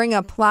would bring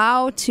a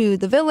plow to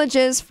the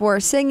villages for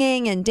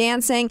singing and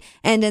dancing,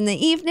 and in the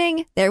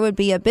evening, there would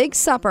be a big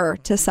supper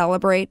to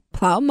celebrate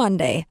Plow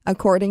Monday,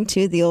 according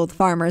to the Old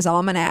Farmer's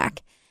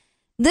Almanac.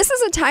 This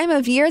is a time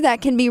of year that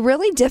can be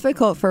really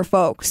difficult for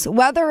folks,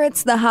 whether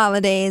it's the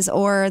holidays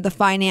or the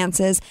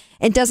finances.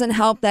 It doesn't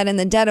help that in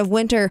the dead of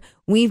winter,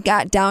 we've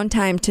got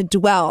downtime to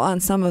dwell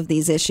on some of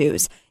these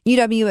issues.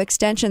 UW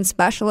Extension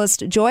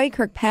Specialist Joy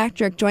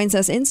Kirkpatrick joins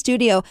us in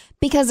studio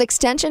because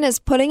Extension is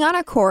putting on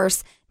a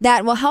course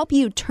that will help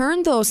you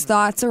turn those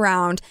thoughts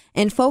around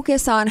and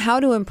focus on how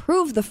to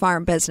improve the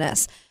farm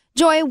business.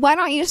 Joy, why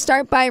don't you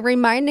start by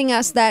reminding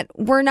us that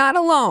we're not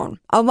alone?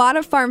 A lot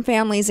of farm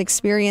families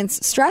experience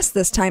stress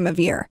this time of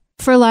year.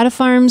 For a lot of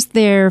farms,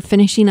 they're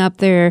finishing up,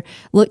 they're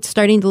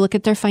starting to look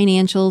at their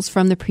financials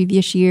from the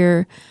previous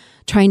year,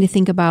 trying to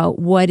think about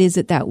what is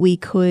it that we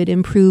could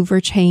improve or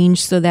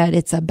change so that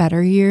it's a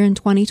better year in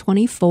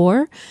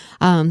 2024.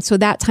 So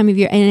that time of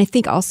year, and I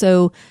think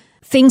also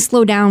things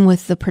slow down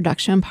with the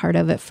production part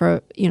of it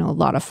for, a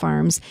lot of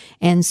farms.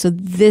 And so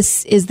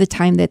this is the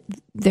time that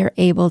they're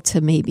able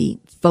to maybe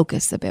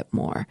focus a bit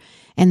more.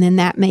 And then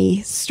that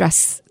may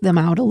stress them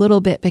out a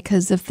little bit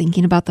because of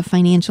thinking about the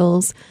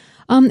financials.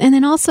 And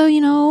then also,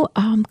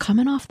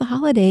 coming off the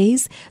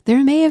holidays,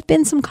 there may have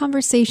been some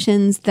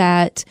conversations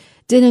that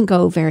didn't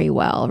go very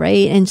well,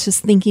 right? And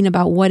just thinking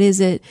about what is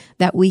it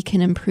that we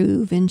can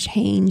improve and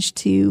change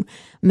to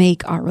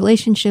make our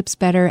relationships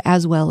better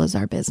as well as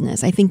our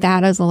business. I think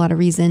that is a lot of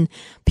reason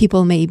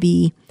people may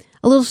be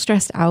a little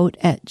stressed out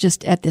at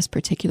this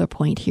particular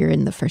point here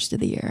in the first of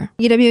the year.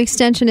 UW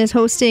Extension is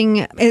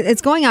hosting,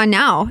 it's going on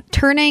now,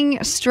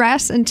 Turning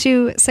Stress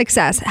into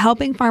Success,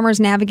 helping farmers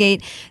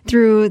navigate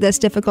through this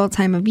difficult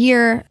time of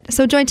year.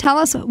 So Joy, tell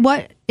us,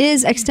 what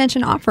is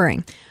Extension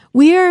offering?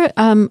 We are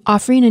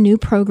offering a new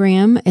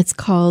program. It's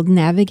called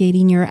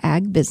Navigating Your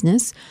Ag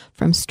Business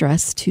from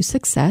Stress to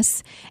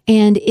Success.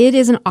 And it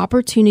is an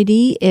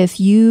opportunity if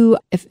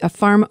a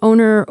farm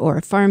owner or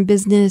a farm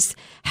business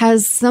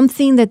has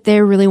something that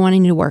they're really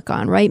wanting to work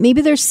on, right?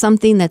 Maybe there's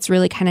something that's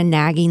really kind of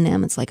nagging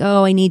them. It's like,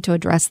 oh, I need to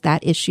address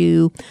that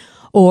issue.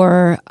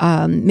 Or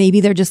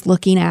maybe they're just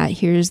looking at,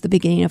 here's the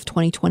beginning of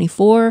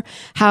 2024.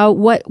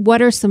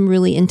 What are some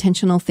really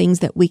intentional things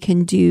that we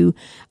can do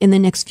in the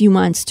next few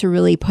months to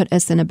really put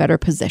us in a better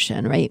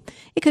position, right?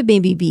 It could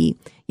maybe be,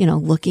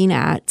 looking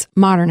at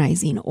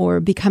modernizing or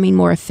becoming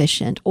more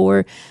efficient,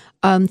 or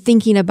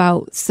thinking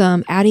about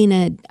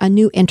adding a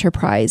new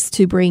enterprise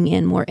to bring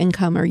in more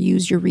income or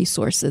use your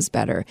resources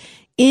better.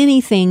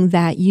 Anything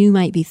that you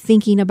might be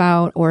thinking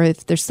about, or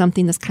if there's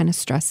something that's kind of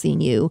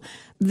stressing you.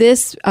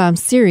 This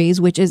series,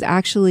 which is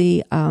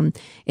actually,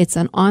 it's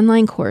an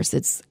online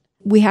course.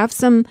 We have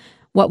some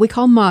what we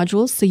call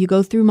modules. So you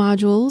go through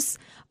modules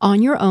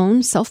on your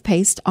own,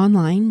 self-paced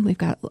online. We've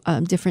got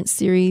different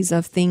series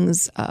of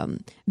things,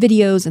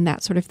 videos and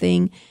that sort of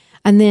thing.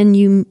 And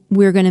then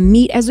we're going to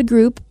meet as a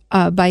group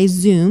by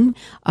Zoom.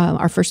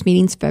 Our first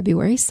meeting's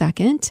February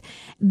 2nd.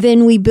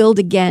 Then we build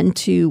again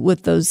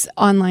with those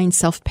online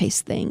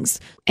self-paced things.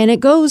 And it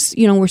goes,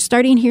 we're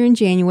starting here in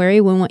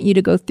January. We want you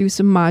to go through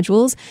some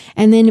modules.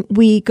 And then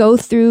we go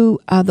through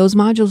those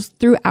modules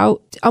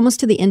throughout almost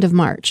to the end of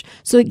March.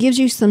 So it gives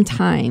you some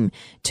time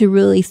to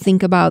really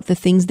think about the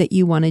things that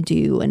you want to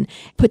do and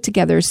put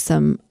together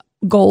some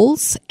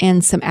goals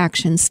and some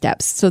action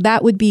steps. So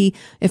that would be,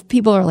 if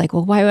people are like,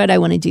 well, why would I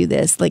want to do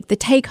this? Like, the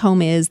take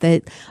home is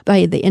that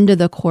by the end of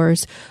the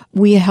course,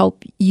 we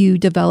help you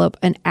develop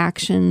an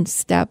action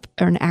step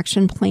or an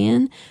action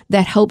plan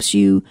that helps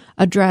you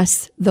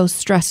address those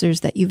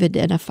stressors that you've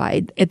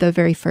identified at the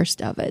very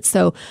first of it.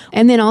 So,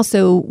 and then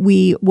also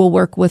we will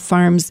work with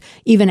farms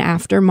even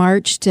after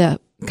March to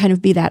kind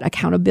of be that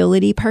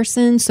accountability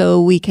person,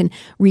 so we can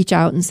reach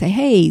out and say,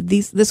 hey,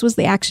 this was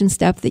the action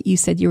step that you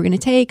said you were going to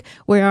take.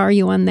 Where are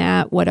you on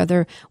that? What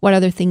other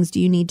things do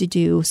you need to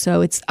do?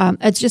 So it's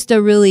just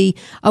a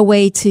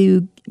way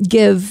to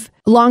give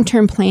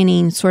long-term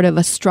planning sort of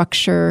a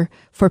structure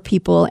for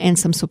people and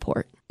some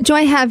support.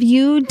 Joy, have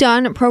you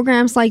done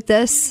programs like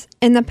this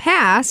in the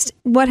past?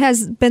 What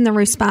has been the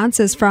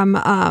responses from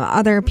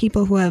other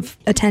people who have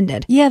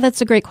attended? Yeah, that's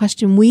a great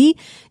question. We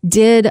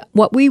did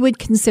what we would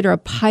consider a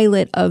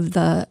pilot of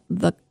the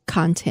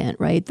content,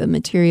 right? The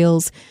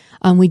materials.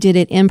 We did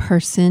it in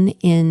person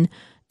in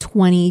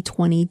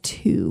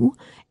 2022.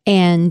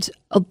 And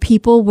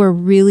people were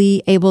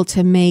really able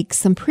to make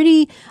some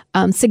pretty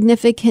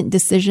significant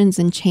decisions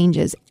and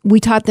changes.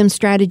 We taught them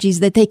strategies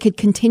that they could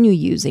continue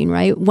using,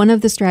 right? One of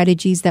the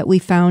strategies that we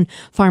found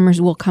farmers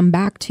will come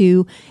back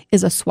to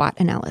is a SWOT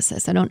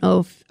analysis. I don't know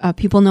if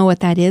people know what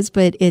that is,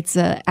 but it's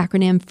an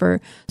acronym for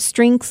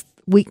strengths,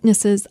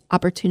 weaknesses,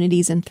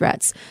 opportunities, and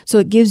threats. So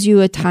it gives you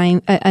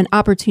an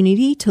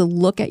opportunity to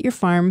look at your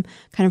farm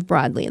kind of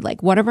broadly,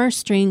 like what are our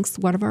strengths,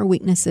 what are our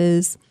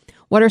weaknesses,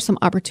 what are some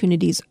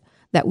opportunities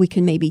that we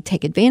can maybe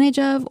take advantage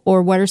of,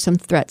 or what are some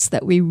threats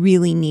that we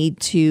really need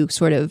to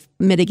sort of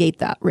mitigate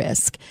that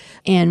risk.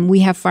 And we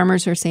have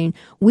farmers who are saying,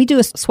 we do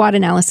a SWOT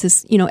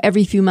analysis,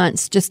 every few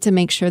months just to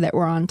make sure that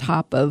we're on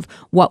top of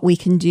what we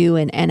can do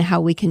and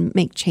how we can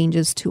make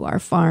changes to our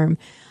farm.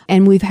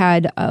 And we've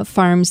had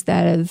farms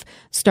that have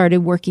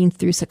started working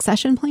through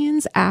succession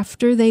plans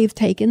after they've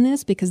taken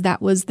this, because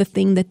that was the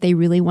thing that they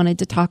really wanted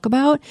to talk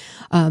about.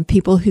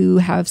 People who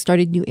have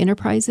started new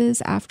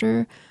enterprises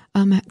after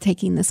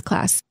taking this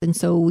class. And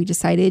so we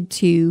decided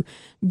to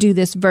do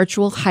this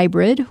virtual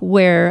hybrid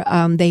where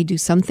they do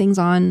some things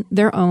on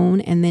their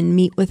own and then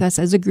meet with us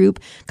as a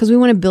group, because we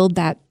want to build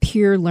that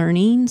peer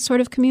learning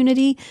sort of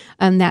community.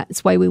 And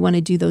that's why we want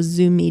to do those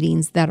Zoom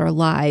meetings that are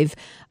live.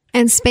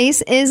 And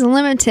space is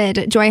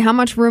limited. Joy, how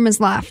much room is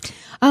left?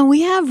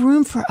 We have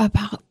room for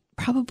about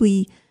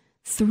probably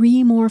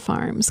 3 more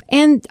farms.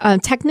 And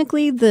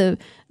technically, the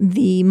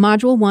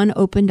Module 1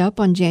 opened up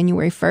on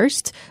January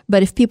 1st.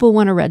 But if people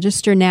want to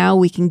register now,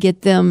 we can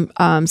get them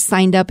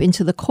signed up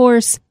into the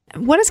course.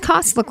 What does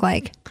cost look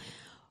like?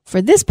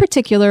 For this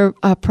particular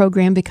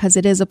program, because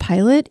it is a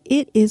pilot,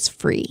 it is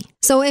free.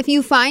 So if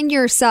you find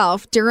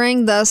yourself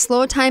during the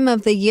slow time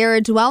of the year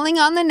dwelling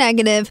on the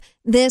negative,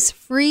 this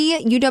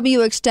free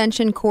UW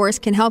Extension course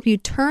can help you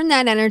turn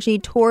that energy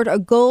toward a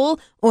goal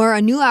or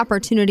a new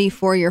opportunity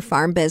for your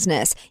farm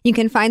business. You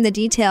can find the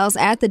details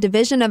at the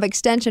Division of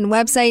Extension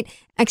website.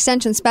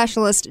 Extension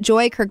Specialist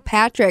Joy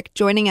Kirkpatrick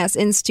joining us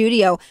in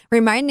studio,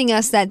 reminding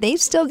us that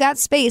they've still got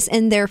space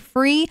in their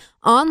free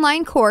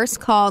online course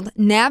called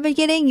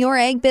Navigating Your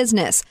Ag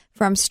Business: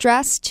 From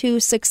Stress to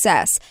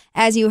Success.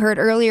 As you heard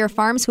earlier,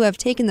 farms who have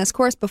taken this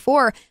course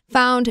before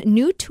found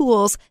new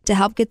tools to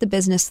help get the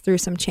business through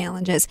some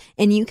challenges,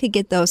 and you could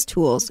get those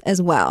tools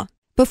as well.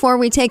 Before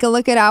we take a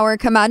look at our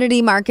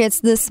commodity markets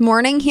this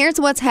morning, here's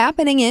what's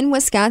happening in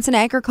Wisconsin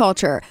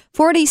agriculture.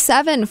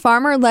 47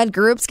 farmer-led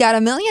groups got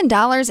 $1 million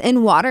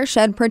in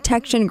watershed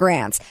protection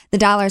grants. The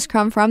dollars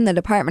come from the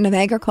Department of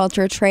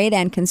Agriculture, Trade,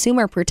 and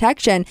Consumer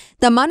Protection.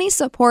 The money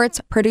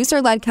supports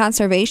producer-led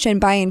conservation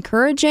by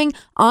encouraging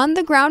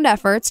on-the-ground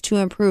efforts to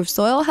improve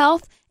soil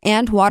health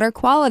and water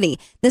quality.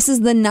 This is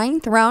the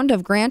 9th round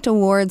of grant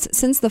awards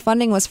since the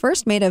funding was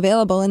first made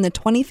available in the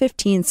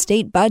 2015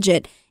 state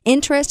budget.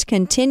 Interest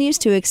continues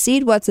to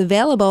exceed what's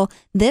available.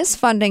 This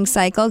funding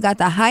cycle got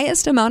the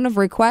highest amount of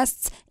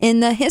requests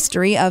in the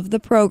history of the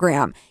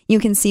program. You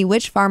can see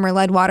which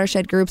farmer-led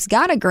watershed groups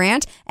got a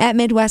grant at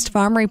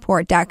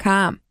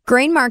MidwestFarmReport.com.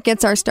 Grain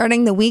markets are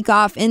starting the week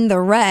off in the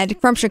red.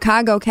 From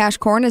Chicago, cash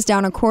corn is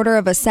down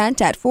 1/4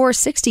 cent at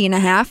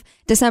 $4.60.5.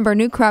 December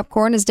new crop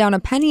corn is down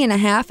 1.5 pennies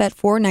at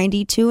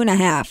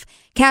 $4.92.5.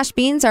 Cash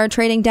beans are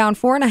trading down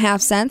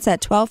 4.5 cents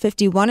at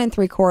 $12.51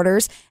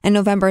 3/4, and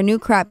November new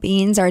crop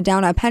beans are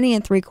down 1.75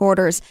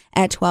 pennies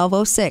at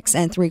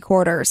 $12.06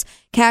 3/4.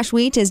 Cash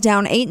wheat is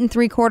down 8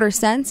 3/4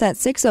 cents at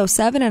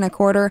 $6.07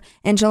 1/4,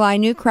 and July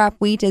new crop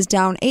wheat is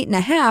down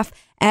 8.5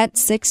 at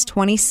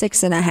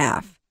 $6.26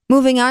 1/2.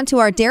 Moving on to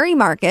our dairy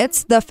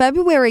markets, the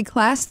February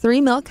Class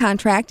 3 milk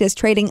contract is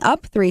trading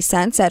up 3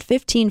 cents at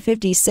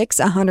 $15.56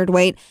 a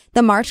hundredweight.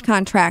 The March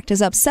contract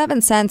is up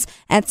 7 cents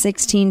at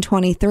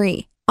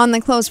 $16.23. On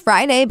the close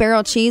Friday,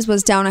 barrel cheese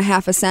was down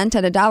 1/2 cent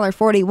at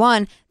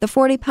 $1.41. The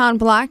 40-pound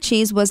block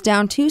cheese was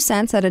down 2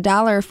 cents at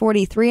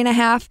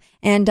 $1.43.5,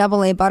 and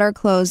double A butter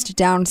closed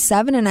down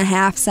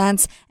 7.5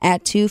 cents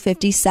at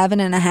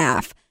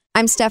 $2.57.5.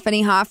 I'm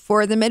Stephanie Hoff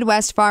for the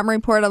Midwest Farm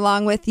Report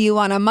along with you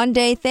on a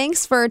Monday.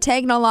 Thanks for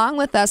tagging along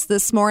with us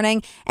this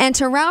morning. And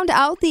to round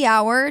out the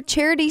hour,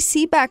 Charity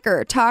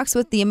Seebecker talks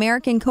with the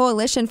American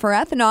Coalition for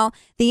Ethanol.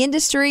 The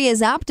industry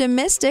is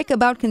optimistic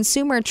about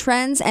consumer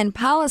trends and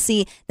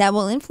policy that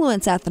will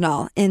influence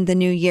ethanol in the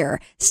new year.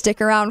 Stick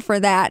around for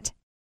that.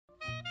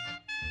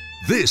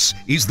 This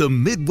is the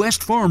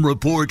Midwest Farm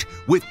Report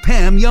with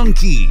Pam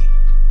Youngkey.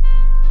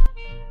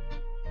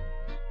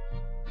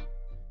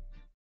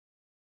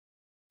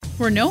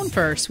 We're known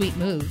for our sweet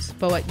moves,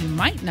 but what you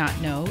might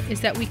not know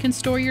is that we can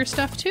store your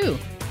stuff too.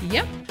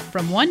 Yep,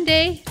 from 1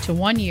 day to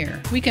 1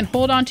 year. We can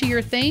hold on to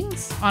your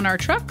things on our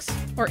trucks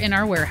or in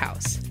our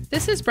warehouse.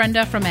 This is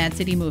Brenda from Mad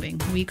City Moving.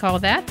 We call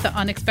that the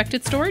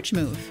unexpected storage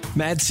move.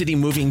 Mad City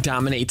Moving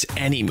dominates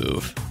any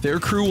move. Their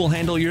crew will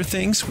handle your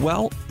things,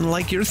 well,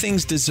 like your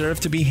things deserve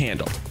to be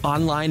handled.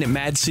 Online at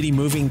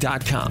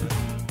madcitymoving.com.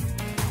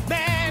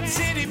 Mad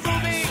City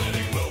Moving.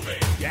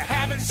 You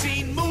haven't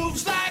seen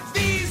moves like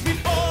these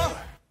before.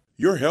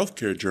 Your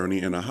healthcare journey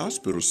in a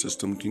hospital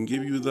system can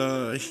give you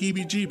the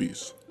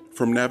heebie-jeebies.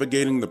 From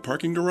navigating the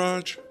parking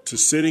garage to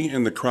sitting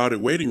in the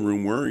crowded waiting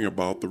room worrying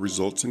about the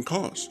results and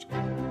cost.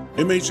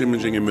 MH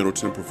Imaging in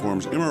Middleton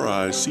performs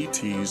MRIs,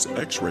 CTs,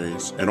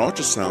 X-rays, and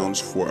ultrasounds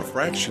for a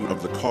fraction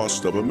of the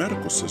cost of a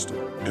medical system.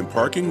 And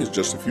parking is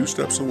just a few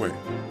steps away.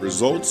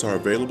 Results are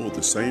available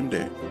the same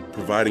day,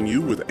 providing you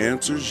with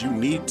answers you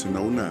need to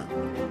know now.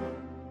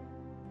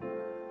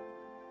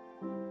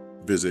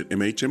 Visit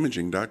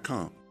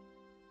mhimaging.com.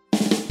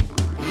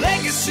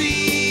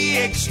 Legacy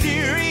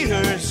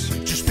Exteriors.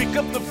 Just pick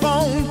up the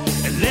phone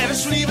and let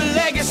us leave a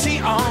legacy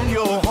on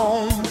your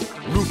home.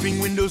 Roofing,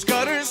 windows,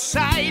 gutters,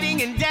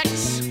 siding, and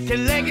decks.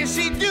 Can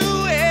Legacy do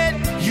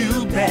it?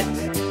 You bet.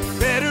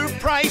 Better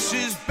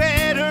prices,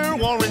 better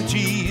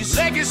warranties.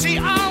 Legacy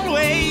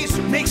always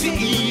makes it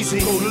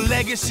easy. Go to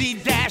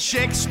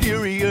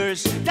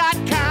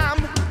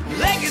legacy-exteriors.com.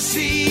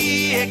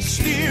 Legacy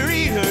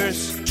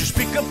Exteriors. Just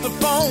pick up the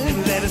phone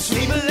and let us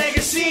leave a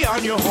legacy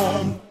on your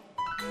home.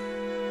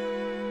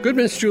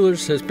 Goodman's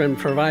Jewelers has been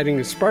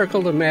providing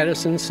sparkle to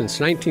Madison since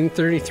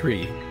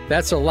 1933.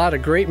 That's a lot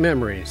of great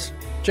memories.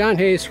 John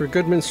Hayes for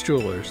Goodman's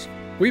Jewelers.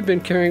 We've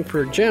been caring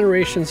for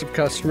generations of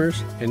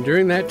customers, and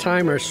during that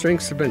time our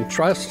strengths have been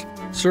trust,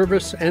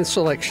 service, and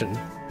selection.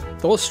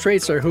 Those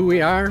traits are who we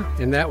are,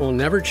 and that will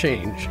never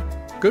change.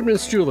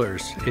 Goodman's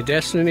Jewelers, a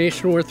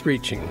destination worth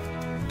reaching.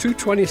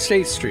 220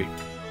 State Street,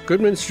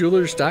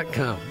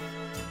 goodmansjewelers.com.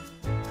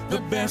 The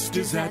best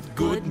is at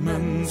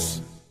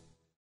Goodman's.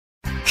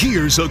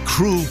 Here's a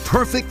crew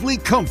perfectly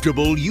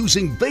comfortable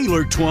using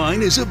baler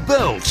twine as a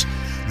belt.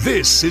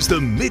 This is the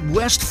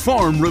Midwest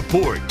Farm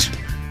Report.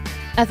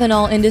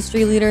 Ethanol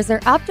industry leaders are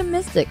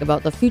optimistic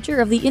about the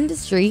future of the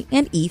industry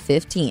and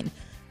E15.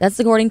 That's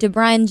according to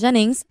Brian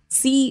Jennings,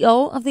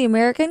 CEO of the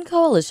American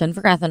Coalition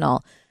for Ethanol.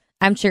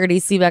 I'm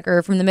Charity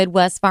Seebecker from the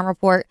Midwest Farm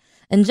Report,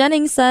 and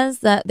Jennings says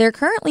that they're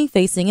currently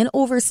facing an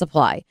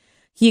oversupply.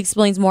 He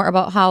explains more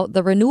about how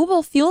the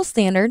Renewable Fuel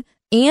Standard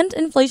and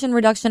Inflation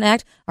Reduction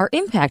Act are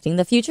impacting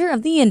the future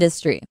of the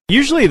industry.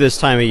 Usually this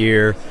time of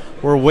year,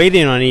 we're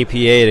waiting on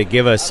EPA to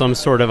give us some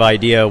sort of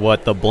idea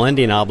what the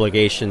blending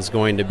obligation is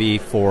going to be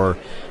for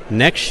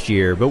next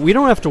year. But we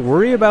don't have to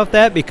worry about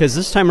that because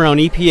this time around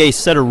EPA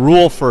set a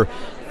rule for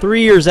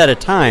 3 years at a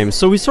time.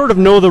 So we sort of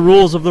know the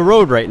rules of the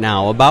road right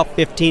now. About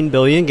 15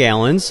 billion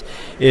gallons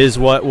is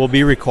what will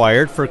be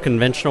required for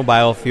conventional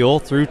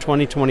biofuel through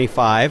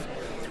 2025.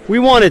 We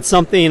wanted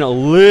something a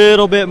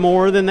little bit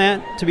more than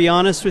that, to be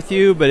honest with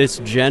you, but it's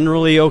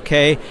generally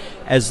okay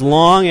as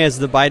long as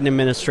the Biden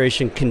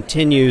administration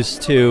continues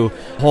to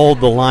hold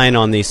the line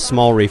on these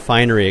small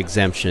refinery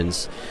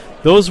exemptions.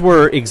 Those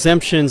were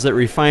exemptions that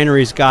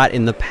refineries got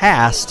in the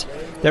past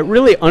that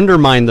really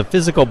undermined the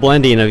physical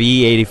blending of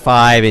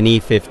E85 and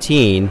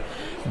E15,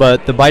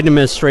 but the Biden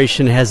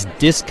administration has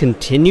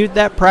discontinued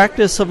that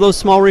practice of those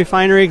small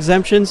refinery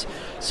exemptions,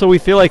 so we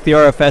feel like the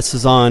RFS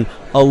is on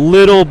a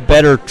little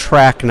better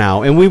track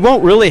now, and we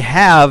won't really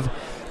have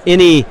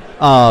any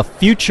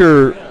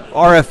future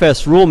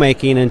RFS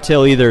rulemaking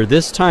until either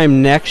this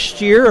time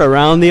next year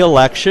around the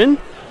election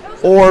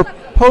or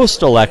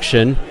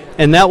post-election,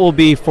 and that will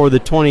be for the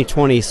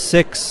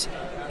 2026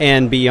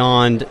 and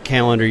beyond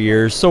calendar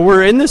years. So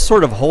we're in this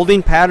sort of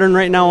holding pattern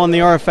right now on the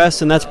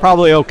RFS, and that's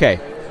probably okay.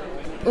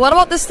 What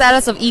about the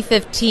status of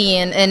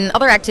E15 and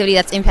other activity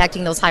that's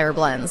impacting those higher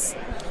blends?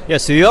 Yeah,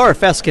 so the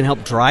RFS can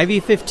help drive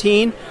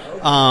E15,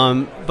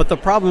 but the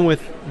problem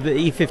with the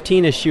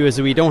E15 issue is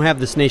that we don't have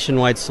this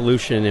nationwide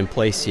solution in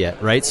place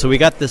yet, right? So we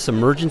got this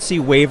emergency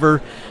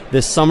waiver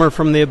this summer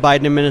from the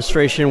Biden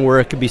administration where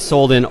it could be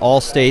sold in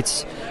all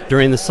states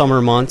during the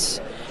summer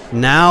months.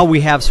 Now we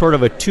have sort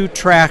of a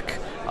two-track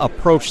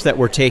approach that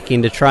we're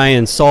taking to try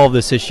and solve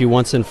this issue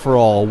once and for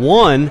all.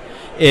 One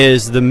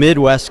is the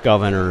Midwest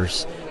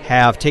governors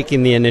have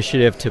taken the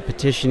initiative to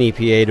petition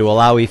EPA to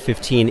allow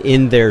E15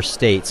 in their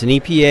states. And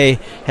EPA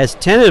has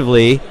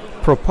tentatively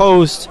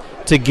proposed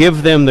to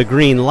give them the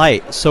green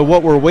light. So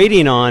what we're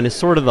waiting on is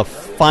sort of the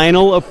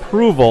final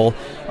approval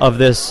of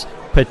this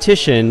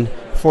petition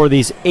for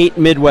these 8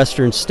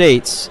 Midwestern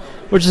states,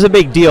 which is a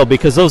big deal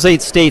because those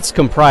 8 states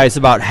comprise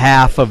about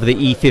half of the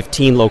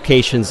E15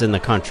 locations in the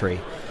country.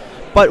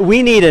 But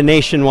we need a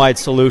nationwide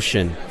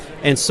solution.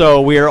 And so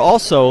we are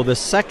also, the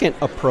second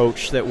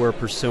approach that we're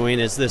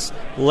pursuing is this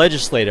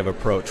legislative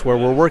approach, where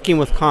we're working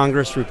with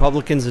Congress,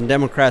 Republicans and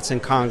Democrats in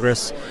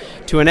Congress,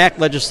 to enact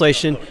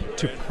legislation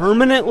to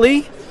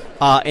permanently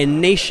and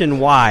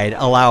nationwide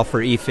allow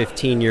for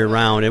E15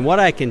 year-round. And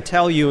what I can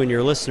tell you and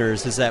your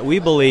listeners is that we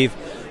believe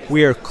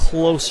we are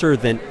closer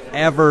than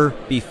ever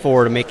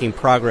before to making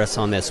progress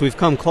on this. We've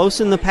come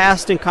close in the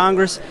past in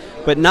Congress,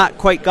 but not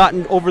quite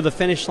gotten over the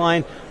finish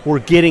line. We're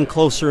getting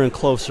closer and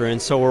closer,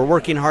 and so we're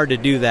working hard to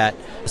do that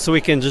so we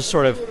can just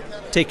sort of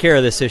take care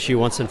of this issue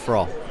once and for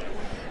all.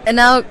 And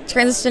now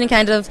transitioning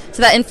kind of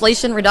to that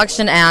Inflation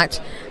Reduction Act,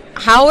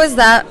 how is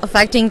that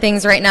affecting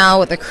things right now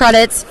with the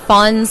credits,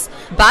 funds,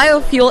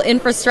 biofuel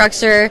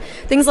infrastructure,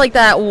 things like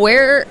that?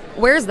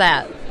 Where's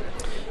that?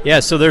 Yeah,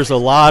 so there's a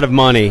lot of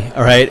money,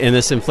 all right, in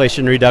this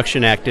Inflation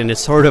Reduction Act, and it's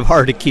sort of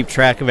hard to keep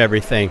track of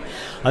everything.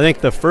 I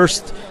think the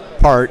first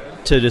part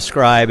to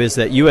describe is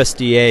that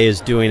USDA is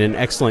doing an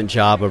excellent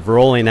job of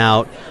rolling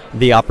out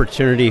the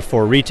opportunity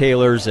for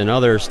retailers and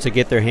others to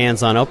get their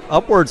hands on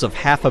upwards of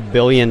 $500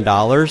 million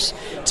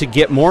to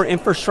get more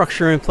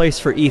infrastructure in place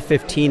for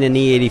E15 and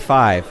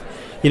E85.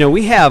 You know,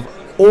 we have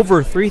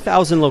over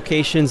 3,000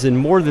 locations in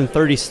more than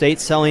 30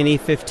 states selling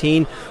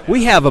E15.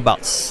 We have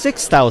about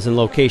 6,000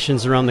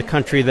 locations around the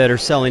country that are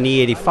selling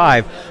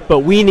E85, but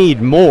we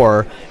need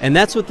more, and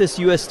that's what this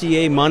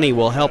USDA money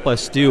will help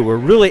us do. We'll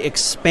really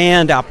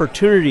expand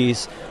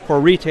opportunities for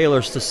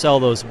retailers to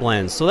sell those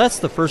blends. So that's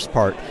the first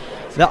part.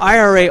 The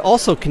IRA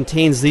also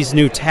contains these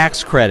new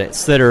tax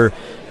credits that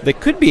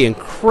could be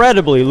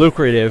incredibly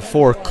lucrative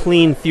for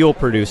clean fuel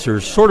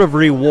producers, sort of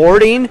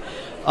rewarding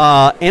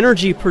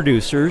energy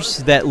producers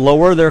that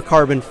lower their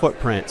carbon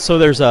footprint. So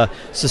there's a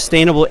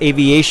sustainable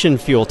aviation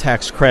fuel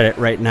tax credit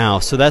right now.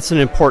 So that's an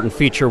important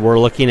feature we're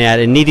looking at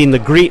and needing the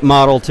GREET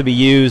model to be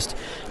used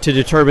to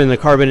determine the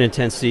carbon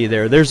intensity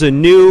there. There's a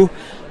new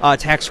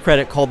tax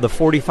credit called the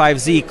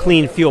 45Z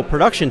Clean Fuel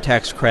Production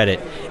Tax Credit.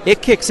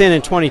 It kicks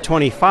in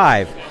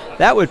 2025.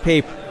 That would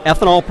pay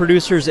ethanol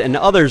producers and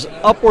others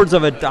upwards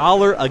of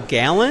 $1 a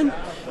gallon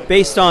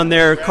based on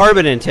their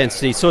carbon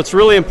intensity. So it's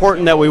really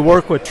important that we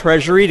work with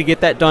Treasury to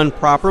get that done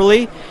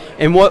properly.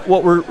 And what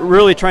we're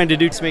really trying to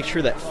do is make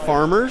sure that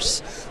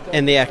farmers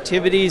and the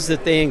activities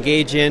that they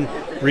engage in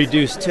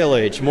reduce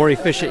tillage, more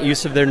efficient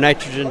use of their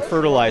nitrogen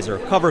fertilizer,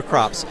 cover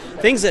crops,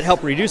 things that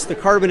help reduce the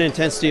carbon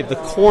intensity of the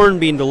corn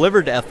being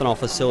delivered to ethanol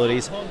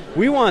facilities.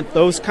 We want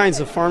those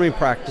kinds of farming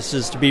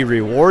practices to be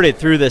rewarded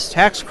through this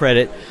tax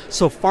credit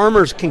so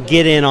farmers can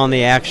get in on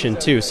the action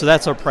too. So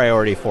that's a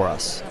priority for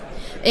us.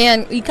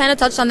 And you kind of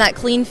touched on that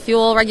clean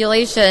fuel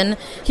regulation.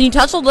 Can you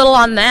touch a little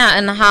on that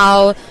and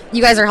how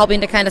you guys are helping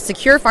to kind of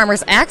secure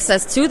farmers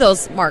access to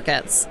those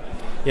markets?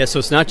 Yeah, so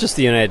it's not just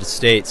the United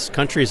States.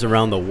 Countries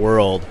around the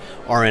world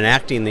are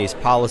enacting these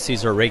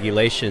policies or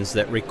regulations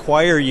that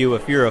require you,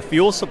 if you're a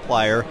fuel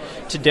supplier,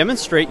 to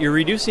demonstrate you're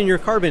reducing your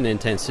carbon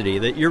intensity,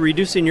 that you're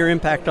reducing your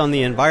impact on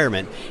the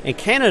environment. And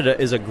Canada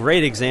is a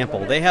great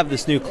example. They have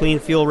this new clean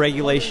fuel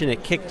regulation.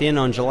 It kicked in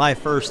on July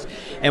 1st.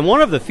 And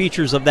one of the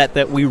features of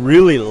that we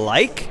really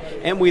like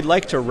and we'd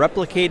like to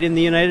replicate in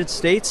the United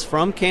States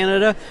from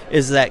Canada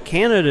is that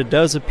Canada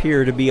does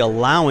appear to be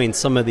allowing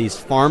some of these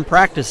farm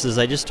practices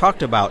I just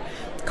talked about.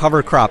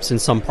 Cover crops in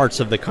some parts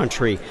of the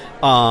country,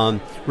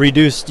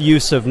 reduced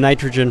use of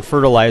nitrogen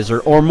fertilizer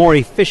or more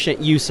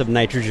efficient use of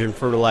nitrogen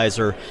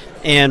fertilizer,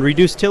 and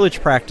reduced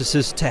tillage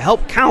practices to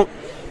help count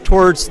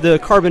towards the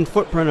carbon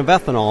footprint of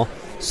ethanol.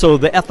 So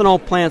the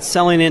ethanol plants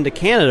selling into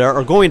Canada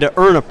are going to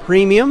earn a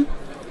premium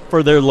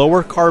for their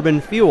lower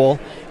carbon fuel,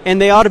 and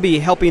they ought to be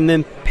helping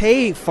them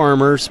pay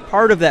farmers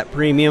part of that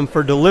premium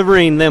for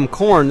delivering them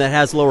corn that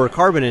has lower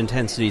carbon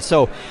intensity.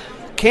 So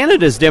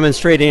Canada is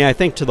demonstrating, I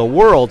think, to the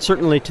world,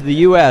 certainly to the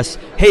U.S.,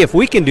 hey, if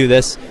we can do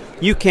this,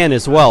 you can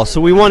as well. So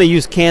we want to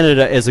use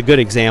Canada as a good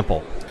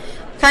example.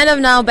 Kind of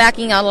now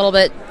backing out a little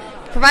bit,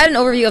 provide an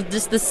overview of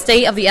just the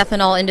state of the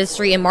ethanol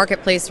industry and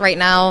marketplace right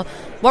now,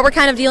 what we're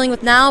kind of dealing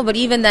with now, but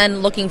even then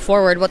looking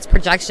forward, what's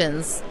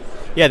projections?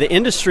 Yeah, the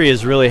industry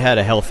has really had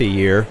a healthy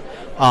year.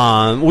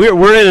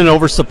 We're in an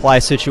oversupply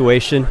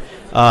situation.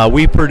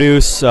 We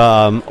produce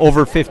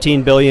over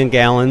 15 billion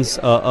gallons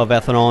of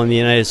ethanol in the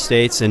United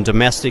States, and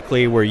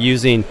domestically we're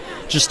using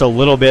just a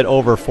little bit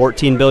over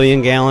 14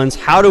 billion gallons.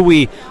 How do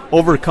we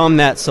overcome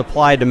that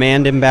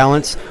supply-demand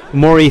imbalance?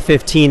 More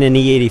E15 and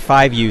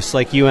E85 use,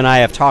 like you and I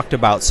have talked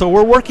about. So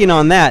we're working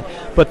on that,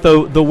 but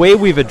the way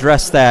we've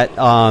addressed that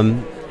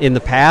in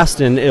the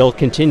past, and it'll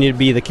continue to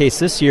be the case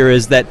this year,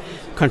 is that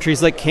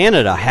countries like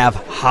Canada have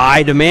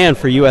high demand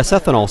for U.S.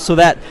 ethanol. So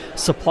that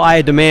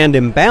supply-demand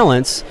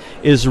imbalance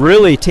is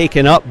really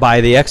taken up by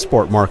the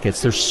export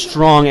markets. There's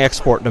strong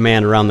export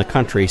demand around the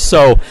country.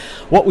 So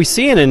what we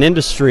see in an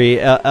industry,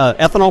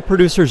 ethanol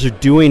producers are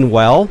doing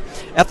well.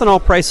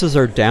 Ethanol prices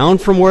are down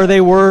from where they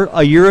were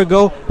a year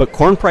ago, but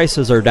corn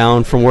prices are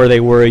down from where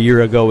they were a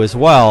year ago as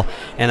well.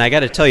 And I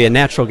got to tell you,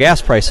 natural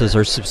gas prices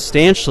are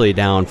substantially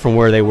down from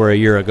where they were a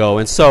year ago.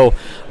 And so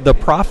the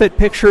profit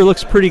picture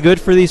looks pretty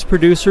good for these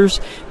producers.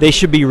 They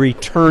should be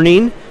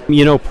returning,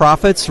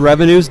 profits,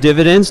 revenues,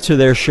 dividends to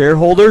their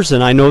shareholders,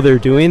 and I know they're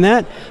doing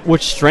that,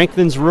 which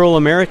strengthens rural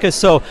America.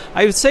 So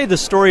I would say the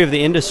story of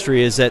the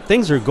industry is that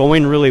things are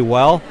going really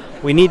well.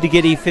 We need to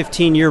get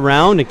E15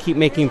 year-round and keep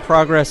making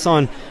progress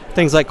on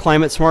things like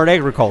climate-smart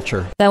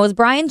agriculture. That was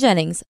Brian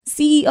Jennings,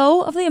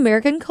 CEO of the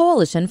American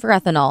Coalition for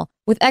Ethanol.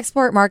 With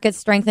export markets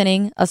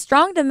strengthening, a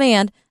strong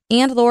demand,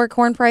 and lower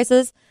corn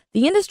prices,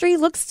 the industry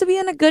looks to be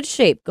in a good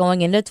shape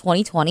going into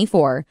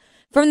 2024.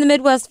 From the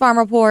Midwest Farm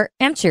Report,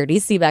 I'm Charity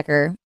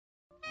Seebecker.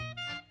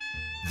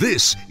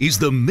 This is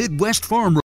the Midwest Farm Report.